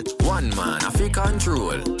soul. One man I feel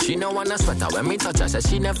control. She no wanna sweater when me touch her, say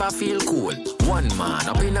she never feel cool. One man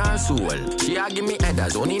up in her soul. She a give me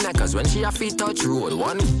headers, only neckers when she a feet touch road.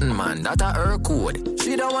 One man that a her code.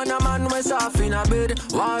 She don't want a man we soft in a bed.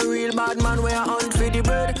 One real bad man we a hunt for the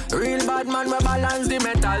bread. Real bad man we balance the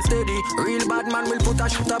metal steady. Real bad man will put a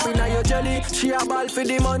shit up in a your jelly. She a ball for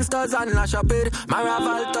the monsters and lash up it.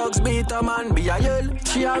 Maraval thugs beat a man be a yell.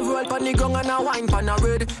 She a roll pan the gong and a wine pan a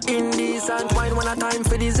red. Indecent wine when a time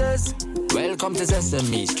for the zest. Welcome to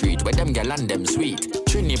Sesame Street, where them gal and them sweet.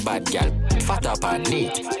 Trinidad gal, fat up and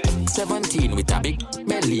neat. 17 with a big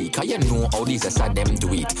belly, cause you know how these are them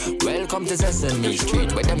do it. Welcome to Sesame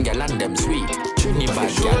Street, where them gal and them sweet.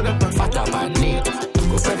 Trinidad gal, fat up and neat.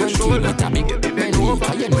 17 with a big belly,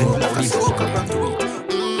 cause you know how these are them do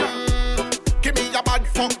it. Give me a bad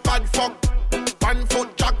fuck. 1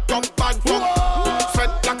 foot jacked up, bad fuck.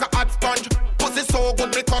 Sweat like a hot sponge. Pussy so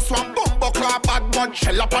good because one bumbo clap bad mud.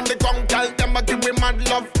 Shell up on the ground, tell them I give me mad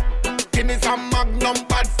love. Give me some magnum,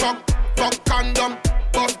 bad fuck condom.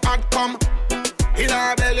 Bust and come in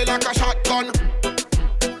her belly like a shotgun.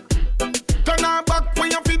 Turn her back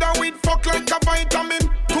when you feed her with fuck like a vitamin.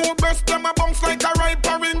 Two breasts them a bounce like a ripe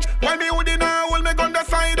orange. While me hood in her hold me gun the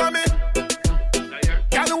side of me.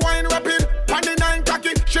 Girl wine rapid, pan the 9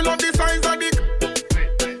 cocky. She love the size of dick.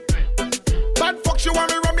 Bad fuck she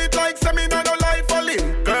want me rub it like seminar no life for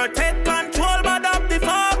live. Girl take control bad up the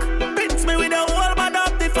fuck. Pinch me with a whole bad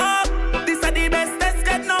up the fuck. This are the best test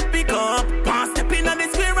get no pick up. Can't step in on the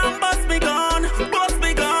square and bust me gun.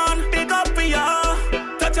 Pick up for ya.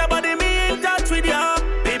 Touch your body me in touch with ya.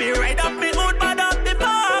 Baby right up me hood bad up the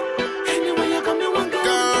fuck. Anyway you come you want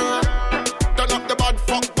girl. Turn up the bad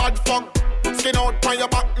fuck. Skin out on your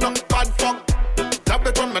back no bad fuck. Love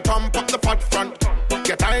it when me thump up the fat front.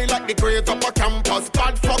 Get high like the grades up a campus.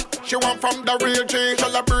 Bad fuck, she want from the real G.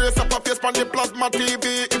 Shall I brace up a face on the plasma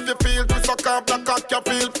TV. If you feel to suck up the cock, you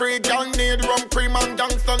feel free. Girl need rum, cream and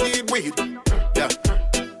gangster need weed. Yeah.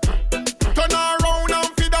 Turn her around and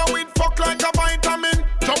feed her with fuck like a vitamin.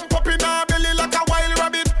 Jump up in her belly like a wild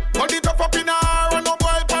rabbit. Put it up in her and no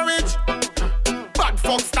boil porridge. Bad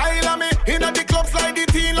fuck style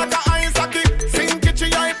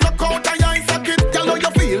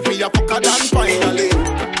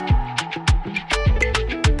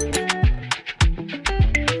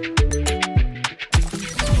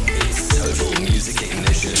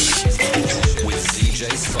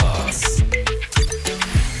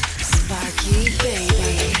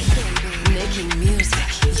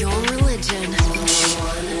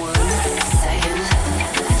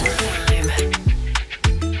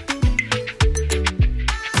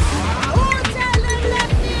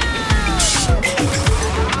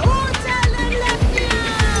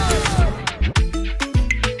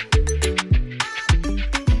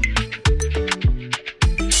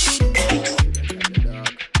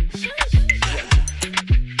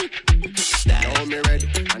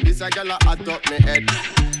girl a hot up me head.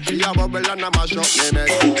 She a bubble and a mash up me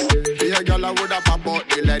neck. Be a girl a woulda pop out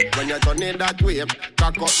the lead. When you turn it that way,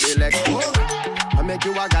 cock up the leg. I make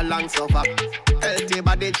you a galang suffer. Healthy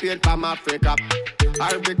body trade from Africa.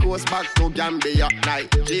 Ivory Coast back to Gambia,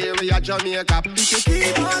 Nigeria, Jamaica. If you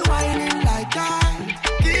keep on whining like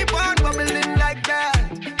that, keep on bubbling like that,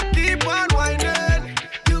 keep on whining,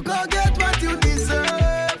 you go get what you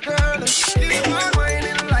deserve, girl. Keep on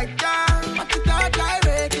whining like that, but you start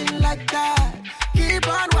gyrating like that. Keep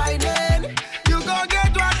on whining, you go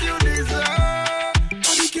get what you deserve.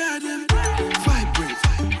 Oh, the girl them vibrate,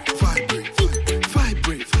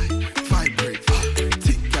 vibrate, vibrate.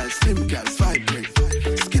 Thick girls, slim girls, vibrate.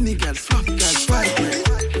 Skinny girls, fluff girls,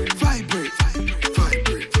 vibrate.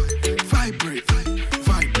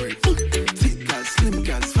 Thick girls, slim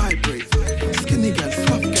girls, vibrate. Skinny girls,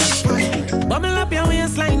 fluff girls, vibrate. Bubble up your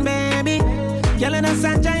waistline, baby. Girl in a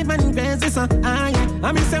sunshine, man, crazy, so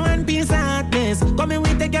I miss a one piece of hotness. Come in,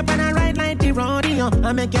 we take up on a ride like the rodeo.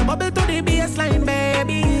 I make you bubble to the baseline,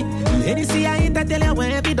 baby. Lady see I hit, I tell you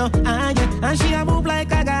where we do. And she a move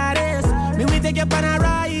like a goddess. Me we take up on a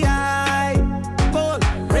ride. Cold,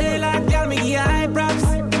 pray like girl, me give high props.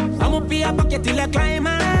 I'm up here pocket till a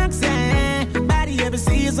climax, yeah. Body every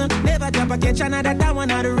season, never drop a catch another, that one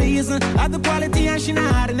not the reason. Of the quality and she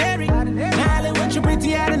not ordinary. Now when she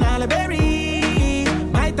prettier than all the berry.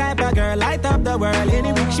 My type of girl, light up the world.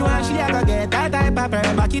 Any week she want, she a go get that type of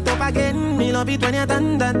pearl. Back it up again, me love it when you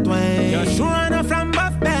done that way. You're sure enough from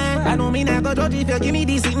buff band. I don't mean I go judge if you give me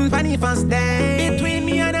this sitting funny first day. Between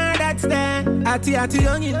me and her, that's there. Atty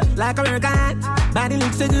youngin, like a workout. Body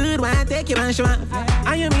looks so good, why take you and show up?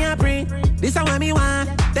 And you me a pray, this is what me want.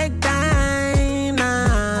 Take time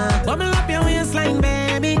now. Bubble up your waistline,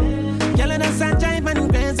 baby. Girl in the sunshine, man,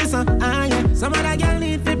 crazy, so yeah. Some other girl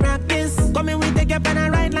need to practice. Come in, we take up and I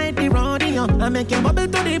ride like the rodeo. I make you bubble to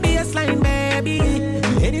the baseline, baby.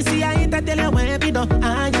 Any see I hit, I tell you where we do.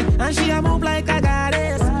 Yeah. And she a move like a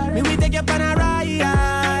goddess. Me we take up and I ride.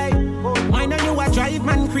 Why know you a drive,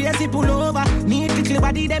 man, crazy, pull over. Need to clear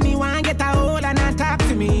body, then me want get a hold and not talk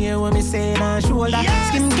to me. When me say on shoulder,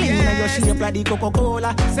 skin clean and your shape like the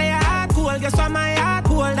Coca-Cola. Say I heart cool, guess what my heart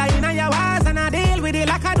cold. I in your walls and I deal with it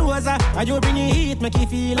like a dozer. And you bring your heat, make you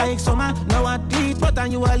feel like summer. Now I lead, but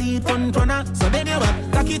and you a lead front runner. So bend your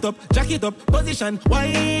back, cock it up, jack it up, position. Why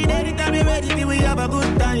anytime you ready, we have a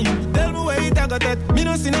good time. Tell me where it I got that, me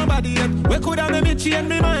no see nobody yet. We could have made me change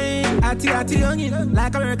my mind. Atty youngin,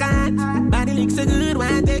 like a workout. Body looks so good,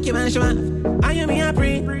 why take you and show up? And you me a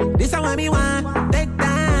pray, this is what me want. Take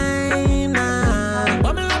time now.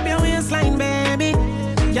 Bubble up your waistline, baby.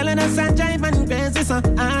 Girl in the sunshine, man, crazy, so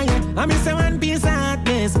yeah. I miss a one piece of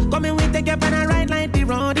hotness. Come in, we take up and I ride like the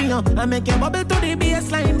rodeo. I make you bubble to the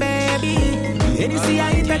baseline, baby. And you see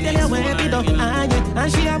I hit, I tell you where we do. Yeah.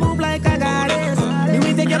 And she a move like a goddess.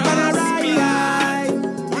 We take up and I ride.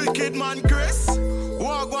 Wicked man, Chris.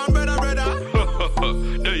 Walk one brother.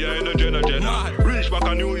 There you ain't no Jenna. Reach back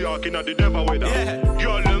to New York in the devil weather. Yeah.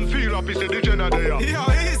 Girl, them feel happy, say the Jenna there. Yo,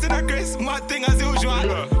 listen to Chris, mad thing as usual.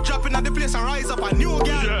 Yeah. Dropping at the place and rise up a new girl.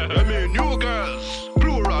 Yeah, I mean new girls.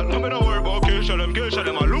 Plural, I mean don't worry about occasion them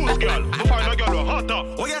a loose girl. I find a girl who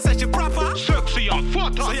hotter. Oh, you say she proper? Sexy and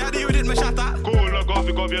fatter. So you deal with it, me shatter? Cool, look off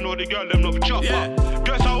because you know the girl them love chopper. Yeah.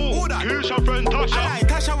 Guess who that? Here's your friend Tasha. Aye,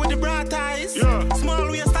 Tasha with the bright eyes. Yeah. Small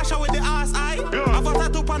waist Tasha with the ass eye. Yeah. I've got a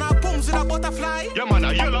tattoo on her pums with a butterfly. Yeah man,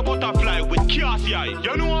 a yellow butterfly with classy eye.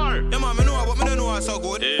 You know her? Yeah man, me know her, but me don't know her so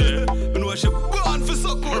good. Yeah. Me know she born for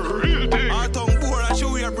so good. Real thing. Her tongue bore and she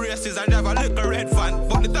wear braces and have a little red fan.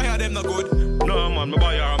 But the tire them not good. No man, me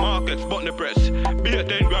buy her markets, but the press. Be a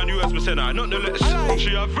 10 grand US, me send her, nothing less.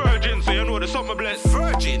 She a virgin, so you know the something blessed.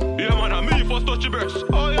 Virgin? Yeah man, and me first touch your breast.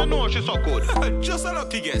 Oh, you know she so good. Just a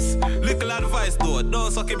lucky guess. Little advice though,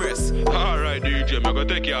 don't suck your breast. Alright DJ, me go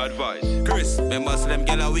take your advice. Chris, remember them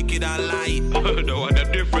girl are wicked and lie. The one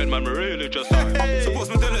that different man, me really just sorry. Suppose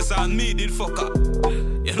me tell you son, me did fuck up.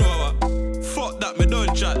 You know what? Fuck that, me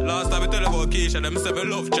don't chat. Last time I tell you about Keisha, them say me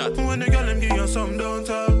love chat. When the girl them give you some, don't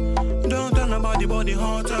tell. Don't tell nobody about the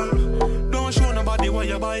hotel. Don't show nobody what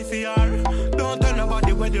you buy for her. Don't tell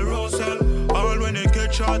nobody where the rose sell. All when they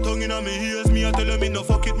get shot tongue in me ears, me I tell them me no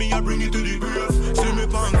fuck it, me I bring it to the grave. See me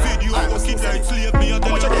pan video, I was kid like slave, me I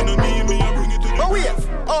tell them no me I bring it to the grave. But wait,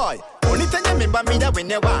 oi, only thing you remember me that when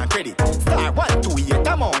you want credit. Star 1, 2, 8,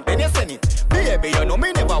 come on, then you send it. Baby, you know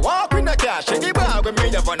me never walk with the cash. The bar when me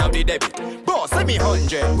the fun of the debit. Boss, send me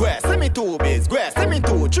 100, go send me 2 bits, go send me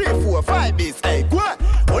 2, 3, 4, 5 bits, hey, go.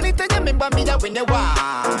 Only thing you remember me that when you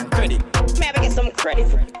want credit. May I get some credit?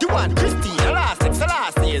 You want Christina last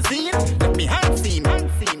year, scene? Let me hand scene.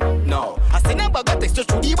 No, I say never got extra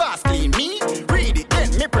to the boss clean. Me, read it,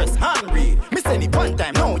 then me press hand.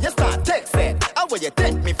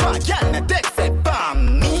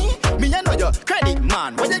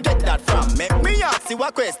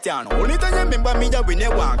 on. Only time you remember me, you win you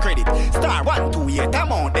want credit. Star 1, 2, 8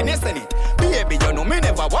 amount, then you send it. Baby, you know me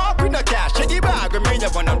never walk with no cash. Check the bag when me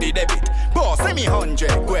never on the debit. Boss, send me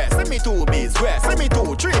 100, go send me 2 bits, go send me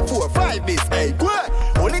 2, 3, 4, 5 bits, hey, go.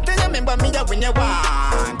 Only time you remember me, you win you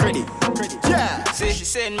want credit. Yeah. See, she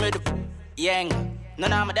send me the yang.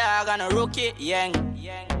 None of my dog on a rookie, yang.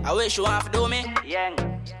 I wish you want to do me, yang.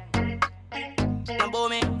 No boo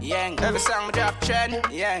me, yang. Every song me drop trend,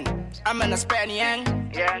 yang. I'm in a spend, yang.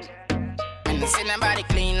 And I see nobody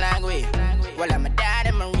clean like we. Well, I'm a dad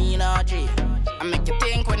in Marine OG. I make you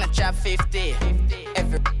think when I drop 50.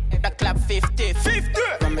 Every the club 50.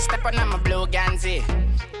 When me step on, I'm a blue Ganzi.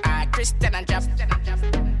 I Christian and drop.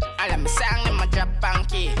 All of my song in my drop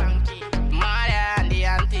punky. Mother and the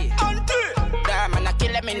auntie. Damn, and I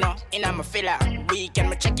kill me no in a filler. Weekend,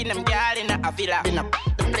 me checking them girl in a villa. In a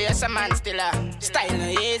the place a man still a style no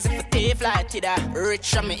easy for tape like Tida.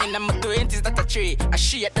 Rich on me in my 20s that a tree. I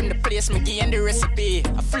shit in the place, me gain the recipe.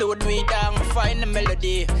 I float me down, I find the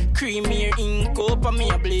melody. Creamier ink up on me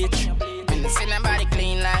a bleach. And I see nobody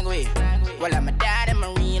clean like we. Well, I'm a dad in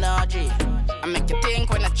Marine OG. I make you think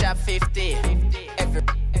when I drop 50. Every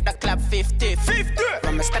the club 50.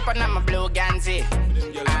 When I step on, I'm a blue Ganzi.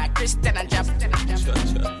 I Christian and drop.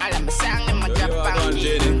 All of my song in my drop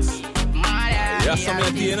banky.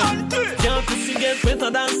 Can't pussy get better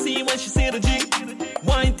than C when she say the G.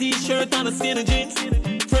 White t-shirt and a skinny jeans.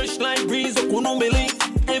 Fresh like breeze, I couldn't believe.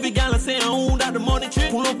 Every gal I say I own that the money tree.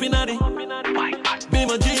 Pull up in a the be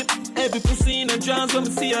my jeep. Every pussy in the jazz when me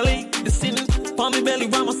see a leak. The ceiling, palm me belly,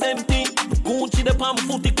 round my 17. Gucci the palm,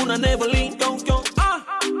 foot, it could never lean.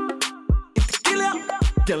 It's a killer.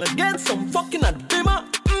 Girl, I get some fucking at the bimmer.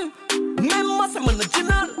 Remember, I'm an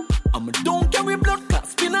original. I'm a don't carry blood clot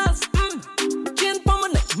spinners. Chain for my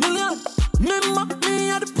neck, million. Remember, me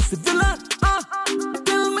at the pussy villain.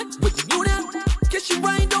 Tell me, with the union. Guess she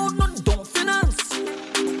ride out, not don't finance.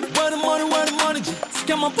 Where the money, G.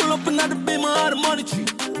 Scammer pull up another beamer out the money tree.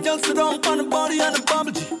 Girl sit down on the body and the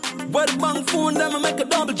bubble G. Where the bang phone, them I make a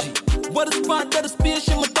double G. Where the spot, that the space,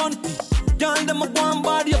 she my tonity. Girl, them a one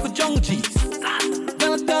body of a jungle G's.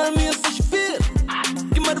 Girl, tell me how she feel.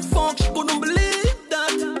 Give me the funk, she couldn't believe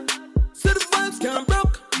that. See the vibes can't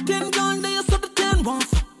broke. 10 gone there, so the 10 won't.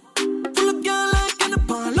 Full of girl like in the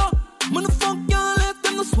parlor. When the fuck girl left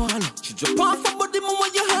them to swallow. She drop off her body, man,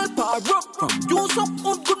 when you help her up. From you some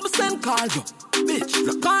good me send call you. Bitch,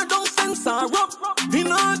 the car don't fence her up. In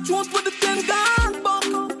her truth with the 10 gone buck.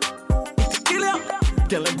 It's a killer.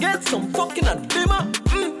 Tell her get some fucking at bimmer.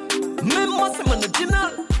 Remember, I'm an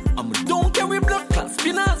original. I'm a don't carry blood clot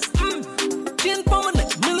spinners. Chain for my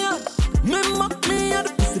neck, million. Remember me at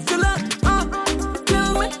the pussy villain.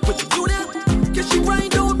 Tell me what you do there. Guess she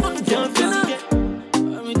ride out, but don't finna.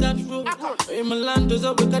 I mean that's true. In my land, there's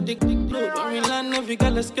a wicked dick load. I mean land, every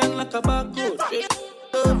girl is scan like a barcode.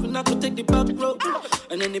 And I could take the back road.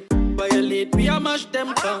 And then they violate, we a mash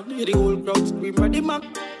them down. Hear the whole crowd scream by the Mac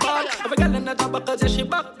ball. Every girl in the top, cause she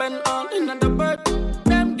back bend on. In the bird,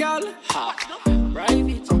 them girl.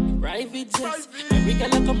 Private jets. Every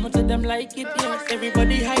girl I come out to them like it, yes.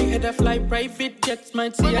 Everybody high head a fly private jets.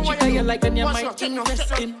 Might see a chick you like and you might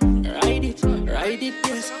invest in. Ride it,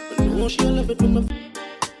 yes. But no, she'll love it when my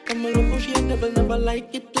come along, she ain't never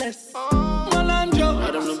like it less. Malandro,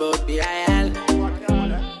 I don't know about the IL.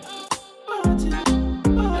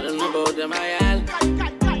 I don't know about them IL.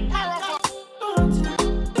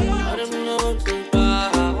 I don't know about them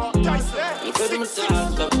bar. You better me talk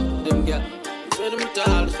about them girl. You better me talk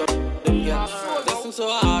about them girl. That's so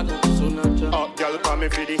hard, so natural. Oh, girl, call me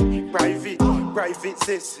for the private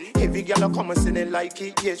sis. Every girl I come and say they like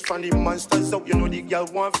it. Yes, from the monsters out, you know the girl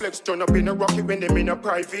want flex. Turn up in a rocket when them in a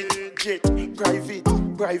private jet.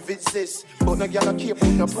 Private sis. But no girl I keep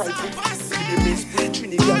on a private. The miss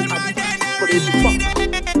Trini girl but they fuck.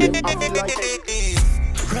 I feel like it.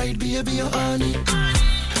 Right, baby, you're on it.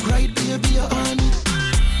 Right, baby, you're on it.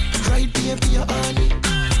 Right, baby, you're on it.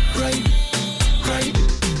 Right,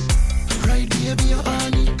 baby, you're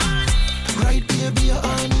on it. Right, baby, you're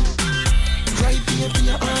on it. Right, baby,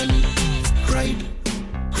 you're on it. Right.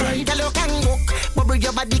 Girl, you can book. Bubble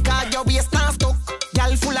your body card, your waist not stuck.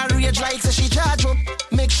 Girl full of rage like so she charge up.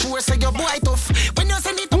 Make sure say your boy tough. When you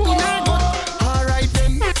send it up in her gut. Alright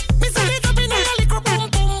then. Me send it up in her little boom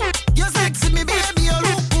boom. You sexy me baby, you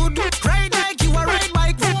look good. Ride like you a ride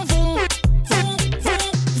bike. Boom boom. Boom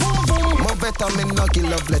boom. More better me no kill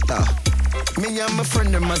love letter. Me and my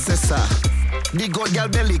friend them a sister. The good girl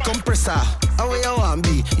belly compressor. How you want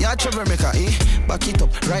be? You a troublemaker, eh? Back it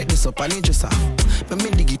up, right this up, I need you, sir. But me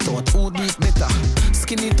dig it out, who do it better?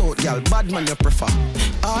 Skin it out, girl, bad man you prefer.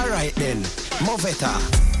 Alright then, move it.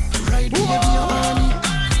 Right, baby, you're on it.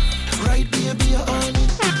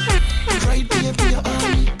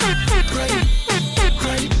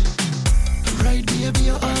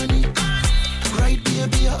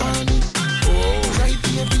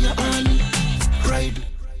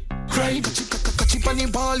 on the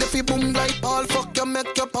ball, if you boom like ball, fuck you,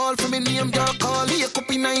 make your ball for me name, your call. Here, cup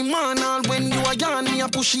in a man, all when you are yarn, me a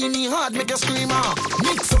push in the hard, make you scream out.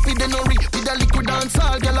 Mix up with the nori, with the liquid dance,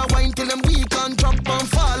 all girl a wine till them weak and drop and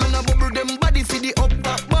fall, and a bubble them body for the up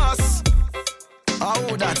that boss.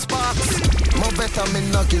 Oh, that sparks. More better, me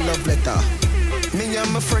no kill love letter. Me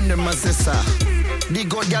and my friend and my sister. The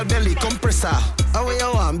good girl belly compressor. How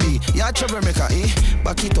you want be? You a troublemaker, eh?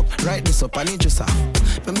 Back it up, right this up, I need you, sir.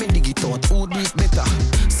 But me dig it out, who do it better?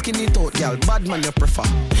 Skin it out, girl, bad man you prefer.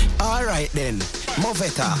 Alright then, more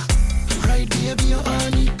better. Right baby, you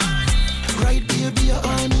on it. Right baby, you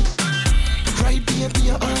on it. Right baby,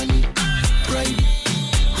 you on it. Right baby,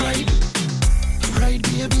 you on it. Right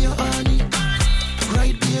baby, you on it.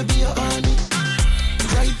 Right baby, you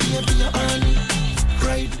on it.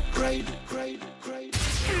 Right.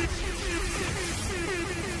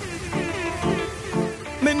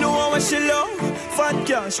 Me know what she love, fat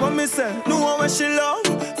cash, what me say. Know what she love,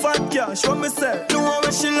 fat cash, what me say. Know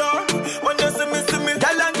what she love, when you see me.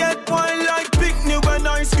 Girl I get one like picnic when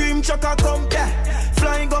ice cream truck a come, yeah.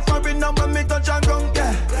 Flying off a ring when me touch and ground,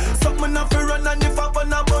 yeah. Something off a run and if I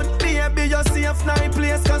burn a bun. Baby you see a nice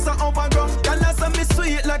place cause I overground. Girl I say me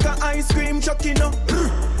sweet like a ice cream truck, you know.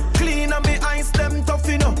 Clean and me ice them tough,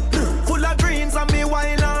 you know. Full of greens and me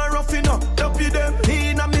wild and rough, you know. Dumpy them,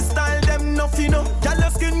 lean and me style them nuff, you know. Girl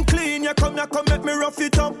your skin clean, you come make me rough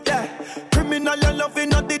it up, yeah. Criminal you loving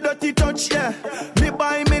not the dirty touch, yeah. Me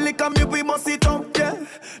buy me liquor, me we must it up, yeah.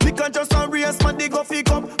 Liquor just a race, man, they go fi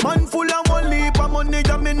come. Man full of one leap of money,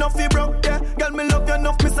 yeah, me nuffy broke, yeah. Girl me love you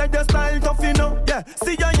enough, me say the style tough, you know, yeah.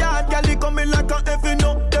 See your yard, girl, you coming like a heavy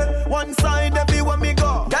no, yeah. One side everywhere me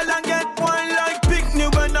go. Girl I get one like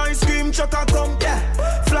picnic when ice cream truck a come, yeah.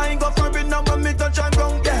 Flying off a ring when me touch and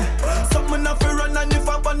ground, yeah. Something off a run and if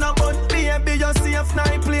I burn a bun. Baby you see a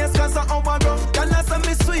nice place cause I overground. Girl I say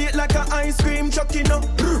me sweet like a ice cream truck, you know.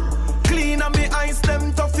 Clean and me ice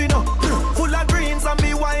them tough, you know. Full of greens and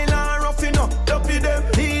me wild and rough, you know. Dumpy them,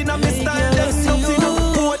 lean and me style them tough, you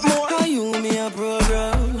know. Put more. How you me a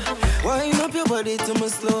program? Wind up your body to my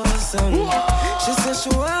slow song. She said she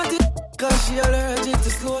want it cause she allergic to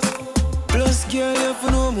slow. Plus girl you for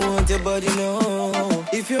no more want your body now.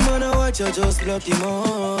 If your man a watch you just block him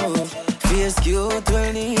out. Face cute,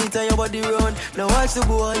 well neat and your body run. Now watch the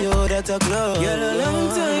boy, yo, that a club. Girl, a long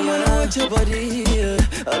time when I watch your body, yeah.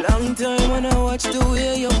 A long time when I watch the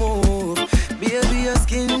way you move. Baby, your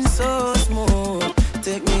skin so smooth.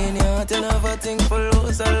 Take me in your heart and have a thing for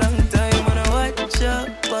lows. A long time when I watch your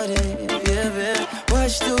body, baby.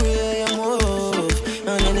 Watch the way you move.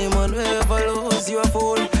 And any man will ever lose, you a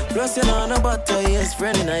fool. Plus you know no butter, yes,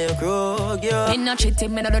 friend in your crew, yeah. Me no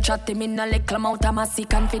cheating, me no do chatting, me no little amount of massy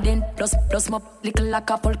confident. Plus my little like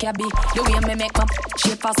a full cabby. The way me make my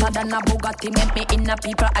shape faster than a Bugatti. Make me in a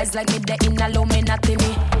people eyes like me the in a Illuminati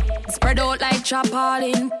me. Spread out like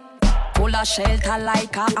Chapolin. Full of shelter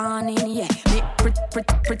like a awning, yeah. Me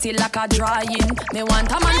pretty like a drawing. Me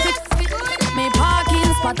want a man fit. Me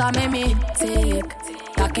parking spot a me take.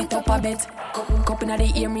 Tack it up a bit. Cup inna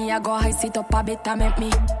the ear, me I go high, sit up a bit and make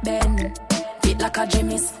me bend. Fit like a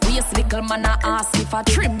Jimmy's. Waist little man a ask if I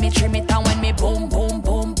trim it and when me boom, boom,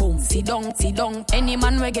 boom, boom. Sit down. Any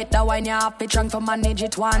man we get that wine, you have to trying to manage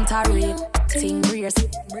it, want a rate. Ting brace.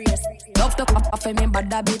 Love to pop off me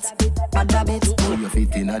bad a bit. Oh, you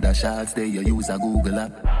fit in other shots, there you use a Google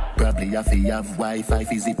app. Probably have Wi-Fi,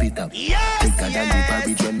 zip it up. Yes, thicker than the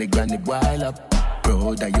porridge when me granny boil up.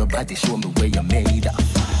 Proud of your body, show me where you made up.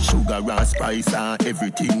 Sugar and spice and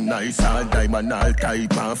everything nice. All diamond, all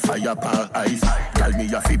type and fire pan ice. Tell me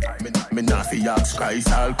you fit, me not fi ask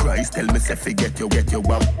Christ. All Christ tell me say fi get you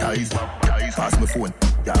baptized. Pass me phone,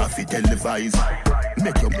 you have to televise.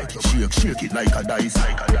 Make you shake it like a dice.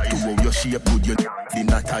 To how your shape good, you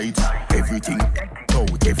dinner tight. Everything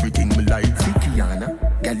me like. Kiana,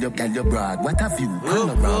 girl you brag, what have you?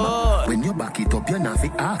 Panorama. When you back it up, you not fi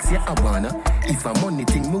ask, yeah I wanna. If a money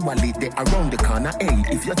thing, me wallet there around the corner. Hey,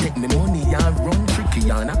 if you take me money, you run tricky,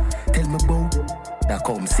 Yana. Tell me about that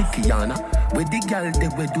come sick, Yana. Where the girl they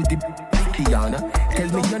will do the Kiana. Tell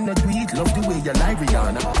me you're not do it, love the way you lie,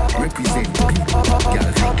 Rihanna. Represent people,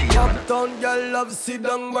 girl, Kiana. Uptown girl love sit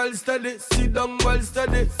down well steady, sit down well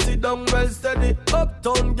steady, sit down well steady.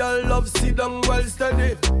 Uptown girl love sit down well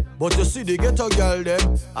steady. But you see the ghetto girl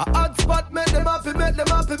them, a hot spot make them happy, make them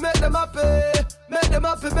happy, make them happy. Make them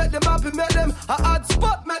happy, make them happy, make them a hot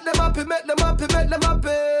spot, make them happy, make them happy, make them happy.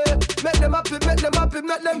 Make them happy, make them happy,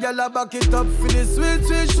 make them girl a back it up for the sweet.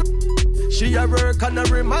 She a work and a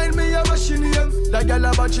remind me of what she name. That girl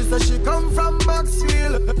a bad, she say she come from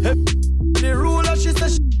Maxfield. The ruler she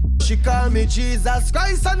say she She call me Jesus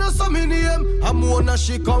Christ and no some name. I'm wanna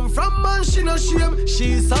she come from man, she no shame.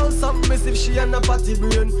 She sound submissive, she and a party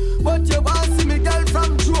brain. But you want see me girl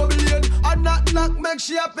from trouble lane. And knock knock, make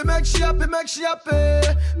she happy, make she happy, make she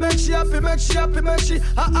happy. Make she happy, make she happy, make she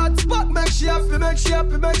a hot spot, make she happy, make she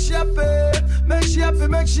happy, make she happy. Make she happy,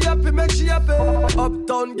 make she happy, make she happy.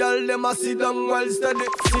 Uptown girl, them a sit down well steady.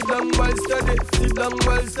 Sit down well steady, sit down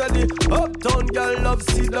well steady. Uptown girl love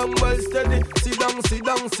sit down well steady. Sit down, sit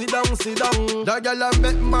down, sit down, sit down. That girl a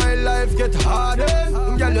make my life get harder.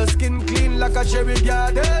 Girl your skin clean like a cherry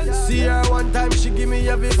garden. See her one time, she give me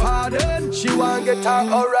every pardon. She want get her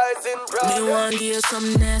horizon bright. Me want give you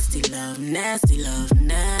some nasty love, nasty love,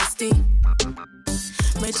 nasty.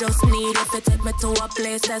 Me just need you to take me to a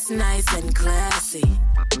place that's nice and classy.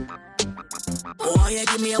 Oh, you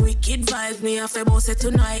give me a wicked vibe, me have to boss it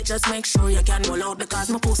tonight. Just make sure you can roll out because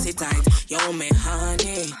my pussy tight. Yo, me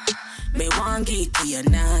honey, me want get to you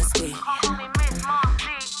nasty.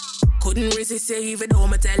 Couldn't resist you even though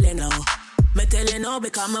me telling you. Me telling you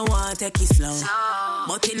because me want to take it slow.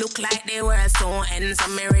 But it look like they were so ends.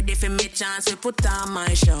 So me ready for me chance to put on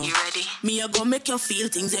my show. You ready? Me a go make you feel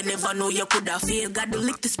things you never know you coulda feel. Got to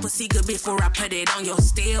lick this pussy good before I put it on your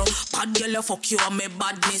steel. Bad girl fuck you and me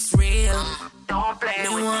badness real. Don't play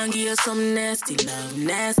with me. Want give you some nasty love,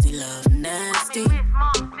 nasty love, nasty.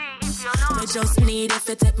 Me just need if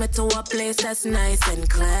you take me to a place that's nice and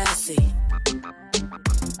classy.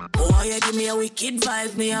 Oh, you give me a wicked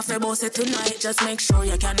vibe, me have to boss it tonight. Just make sure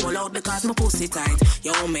you can roll out because my pussy tight.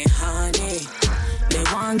 Yo, me honey, me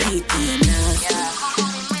want get to you now.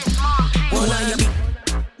 All of you,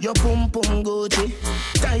 your pum pum Gucci,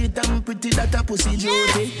 tight and pretty that a pussy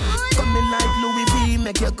Jody. Coming like Louis V,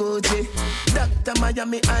 make your Gucci. Dr.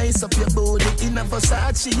 Miami, ice up your body. In a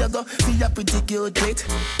Versace, you go feel your pretty cute weight.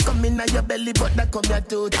 Come in your belly, but that come your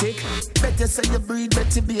too thick. Better say you breathe,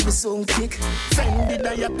 better baby soon kick. Fendi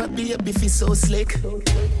diaper, baby feel so slick.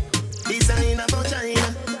 Designer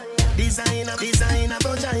vagina, designer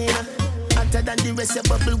vagina. Hotter than the rest, you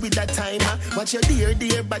bubble with that timer. Watch your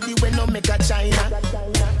dear body when no make a China.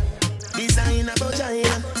 Designer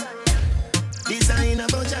vagina, designer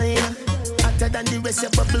vagina. Hotter than the rest, you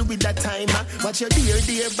bubble with that timer. Watch your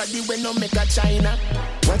dear body when no make a China.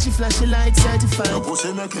 Watch your flashy light certified. Your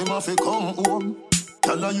pussy make him have to come home.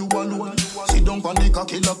 Tell her you alone. Sit down on the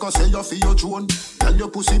cocky like I say you feel your drone. Tell your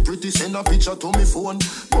pussy pretty, send a picture to me phone.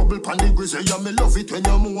 Bubble pan the grizzly, yeah, me love it when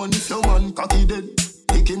you moan. If your man cocky dead,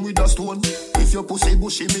 kick him with a stone. If your pussy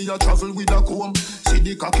bushy, me a travel with a comb. See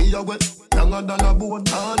the cocky you wet, longer than a bone.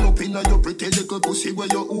 Turn up in your pretty little pussy where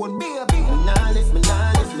you own. Me nah lift, me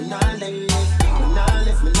nah lift, me nah lift. Me nah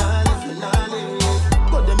lift, me nah lift, me nah lift.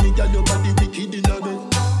 But them me girl your body wicked in a bed.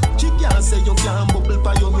 She can't say you can't bubble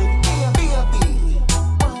by your head.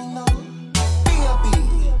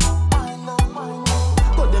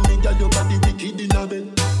 But them me girl your body wicked in a bed.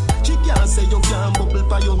 She can't say you can't bubble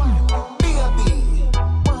by your head.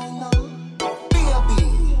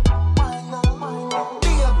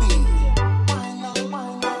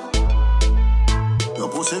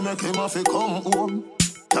 Pussy make him have to come home.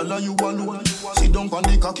 Tell her you alone. Sit down on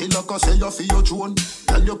the cocky like I say you feel your drone.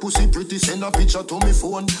 Tell your pussy pretty, send a picture to me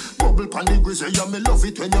phone. Bubble pan the grizzly, yeah, me love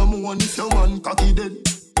it when you moan. If your man cocky dead,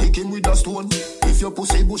 kick him with a stone. If your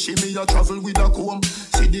pussy bushy, me a travel with a comb.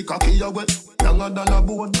 See the cocky you wet, longer than a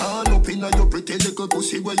bone. Turn up in your pretty little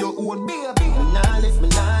pussy where you own. Me nah lift, me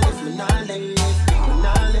nah lift, me nah lift. Me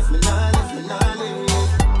nah lift, me nah lift, me nah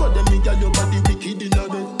lift. But them me girl your body wicked in a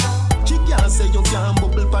bed. She can't say you can't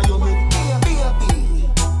bubble by your head.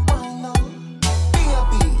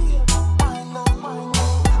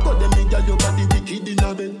 But them me girl your body wicked in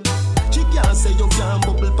a bed. She can't say you can't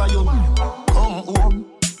bubble by your head. Come home,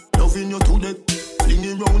 loving you to death.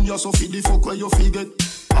 Fling around you so feed the fuck where you forget.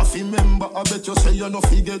 Half a member, I bet you say you no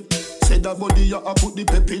forget. Say that body you a put the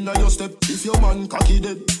pep in your step. If your man cocky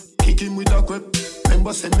dead, kick him with a crep.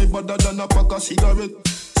 Remember say me better than a pack of cigarette.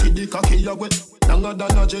 See the cocky you wet, longer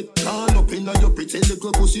than a jet. Turn up in your pretty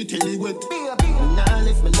little pussy till it wet. Me nah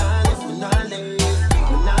lift, me nah lift, me nah lift.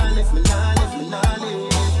 Me nah lift, me nah lift, me nah lift.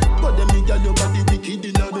 But them me girl your body wicked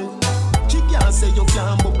in a bed. She can't say you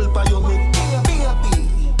can't bubble by your head.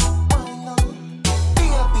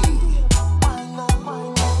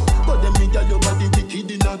 But them me girl your body wicked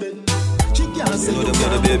in a bed. She can't say you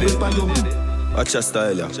can't bubble by your head. Watch your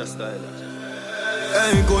style, yeah.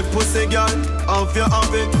 Hey, good pussy girl, have you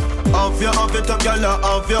have it. Have you have it, a girl,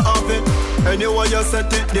 have you have it. Anyway you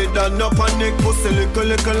set it, they done no panic. Pussy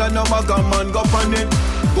little and a bag a man go panic.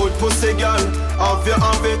 Good pussy girl, have you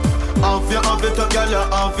have it. Have you have it, a girl,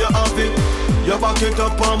 have you have it. You back it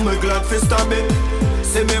up and me glad fi stab it.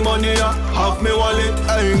 See me money, have me wallet.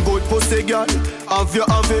 I ain't good pussy, girl. Have you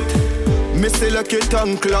have it? Me select it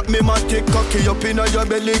and clap me matic. Cocky up in your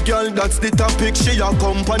belly, girl, that's the topic. She a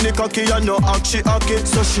company cocky and no act, she hack it.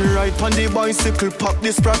 So she ride on the bicycle, pop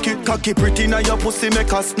this bracket. Cocky pretty now your pussy make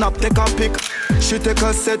her snap, take a pic. She take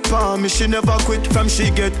a set for me, she never quit. From she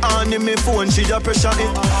get on in me phone, she a pressure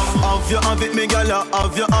it. Have you have it, me girl,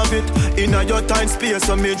 have you have it? In your tight space,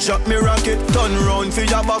 so me drop me rocket. Turn round for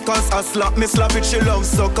your back as I slap me, slap it. She love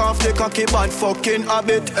suck off the cocky bad fucking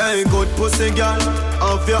habit. Hey, good pussy girl,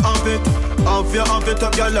 have you have it? Have you have it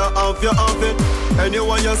up, girl, have you have it?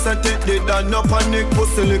 Anyone you set it, they done no panic.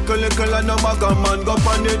 Pussy little and no bag of man go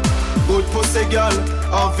panic. Good pussy girl,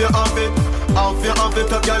 have you have it? Have you have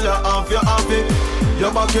it up, girl, have you have it?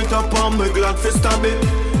 You back it up and me glad for stab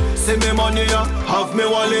it. See me money, have me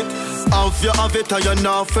wallet. Have you have it, and you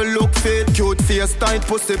now feel look fit. Cute face, tight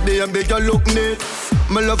pussy, baby, you look neat.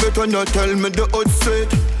 Me love it when you tell me the hood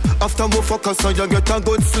straight. After we focus so you get a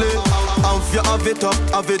good sleep. Have you have it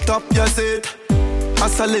up, yes it. I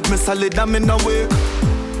solid, me solid, I'm in a wake.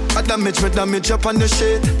 I damage, me damage up on the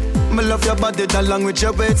shit. Me love your body, the language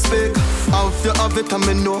your weight speak. Have you have it, and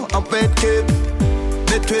me know I wait keep.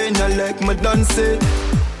 Between your leg, me dance it.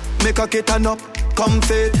 Make a kitten turn up, come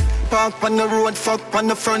fit. Park on the road, fuck on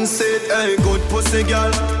the front seat. Hey, good pussy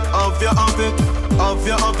girl, have you have it? Have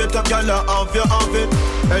you have it, girl, have you have it?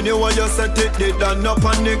 Anyway you set it, they done no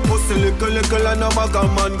panic. Pussy little and no bag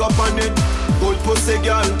of man go panic. Good pussy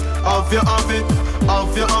girl, have you have it?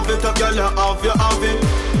 Have you have it, girl, have you have it?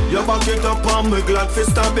 You back it up and me glad for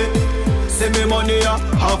stab it. See me money,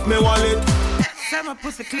 have me wallet. Say my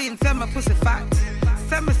pussy clean, say my pussy fat.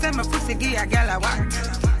 Say my pussy give a girl a what?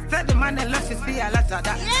 Say the man that loves to see a lot of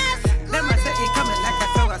that. Yes. Them I say he coming like a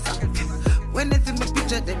sauce. When they see my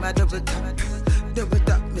picture, they my double tap. Double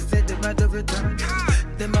tap, me say they my double tap.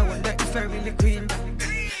 Them I wonder if I really queen that.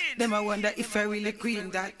 Them I wonder if I really queen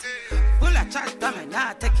that. Full of chat, damn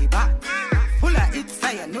nah take it back. Full of it,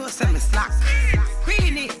 say you know, say me slack.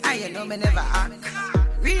 Queenie, I know me never act.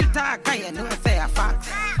 Real talk, I know say a fact.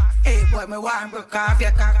 Hey boy, me want broke off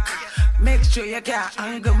your cock. Make sure you can't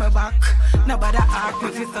angle me back. Nobody ask me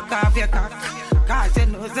if you suck off your cock. Cause you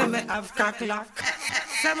know say me have cock lock.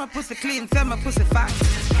 Say my pussy clean, say my pussy fat.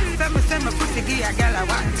 Say my pussy give a girl a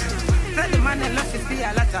what. Say the man that love to see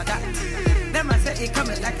a lot of that. Them I say he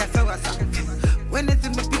coming like a sauce. When they see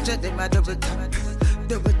my picture, they my double tap.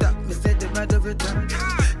 Double tap, me say they my double tap.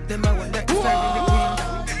 Them I wonder if I really queen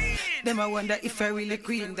that. Them I wonder if I really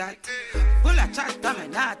queen that. Full of chat,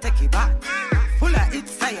 damn nah take it back. Full of it,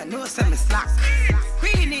 say you know say me slack.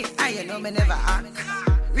 Queenie, I know me never act.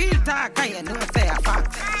 Real talk, I know say a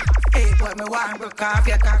fact. Hey boy, me want broke off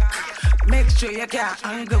your cock. Make sure you can't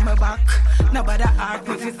angle me back. Nobody ask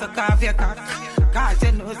if you suck off your cock. Cause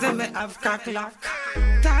you know say me have cock lock.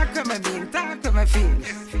 Talk to me mean, talk to me feel.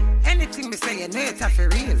 Anything me say you know it's for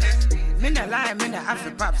real. Me no lie, me no have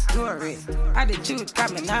to pop story. I the truth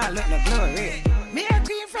coming now, look no glory. Me a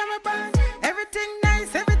queen from a band. Everything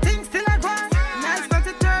nice, everything still a go. Nice but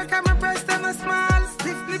the jerk, I'm a breast and a small.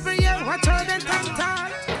 Stiff flipper, yeah, watch how they tongue tall.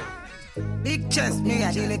 Big chest, me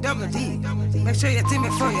a daily double D. Make sure you tell me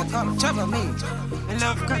before you come trouble me. I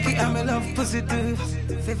love cocky and I love pussy too.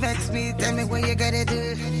 If it vex me, tell me what you gotta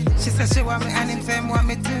do. She said she want me and him say want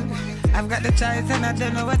me too. I've got the choice and I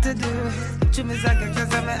don't know what to do. Chummy zagging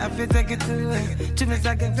cause I'm have to take it too. Chummy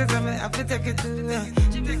zagging cause I'm have to take it too.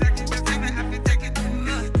 Chummy zagging cause I'm have to take it too.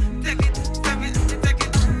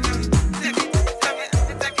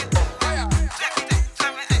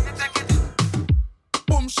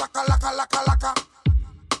 Shaka laka laka laka,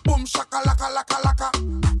 boom shaka laka laka laka.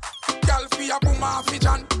 Gyal fi a boom a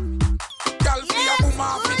fijan, gyal fi a boom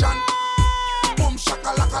a fijan. Boom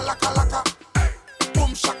shaka laka laka laka,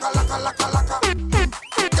 boom shaka laka laka laka.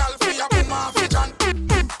 Gyal fi a boom a fijan,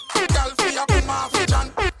 gyal fi a boom a fijan.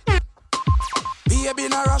 Baby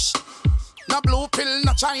no rush, no blue pill,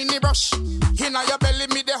 no shiny brush. Inna your belly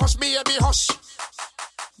me the hush, baby hush.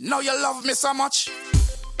 Now you love me so much.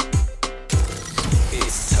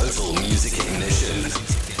 It's Total Music Ignition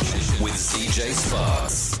with DJ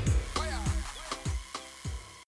Sparks.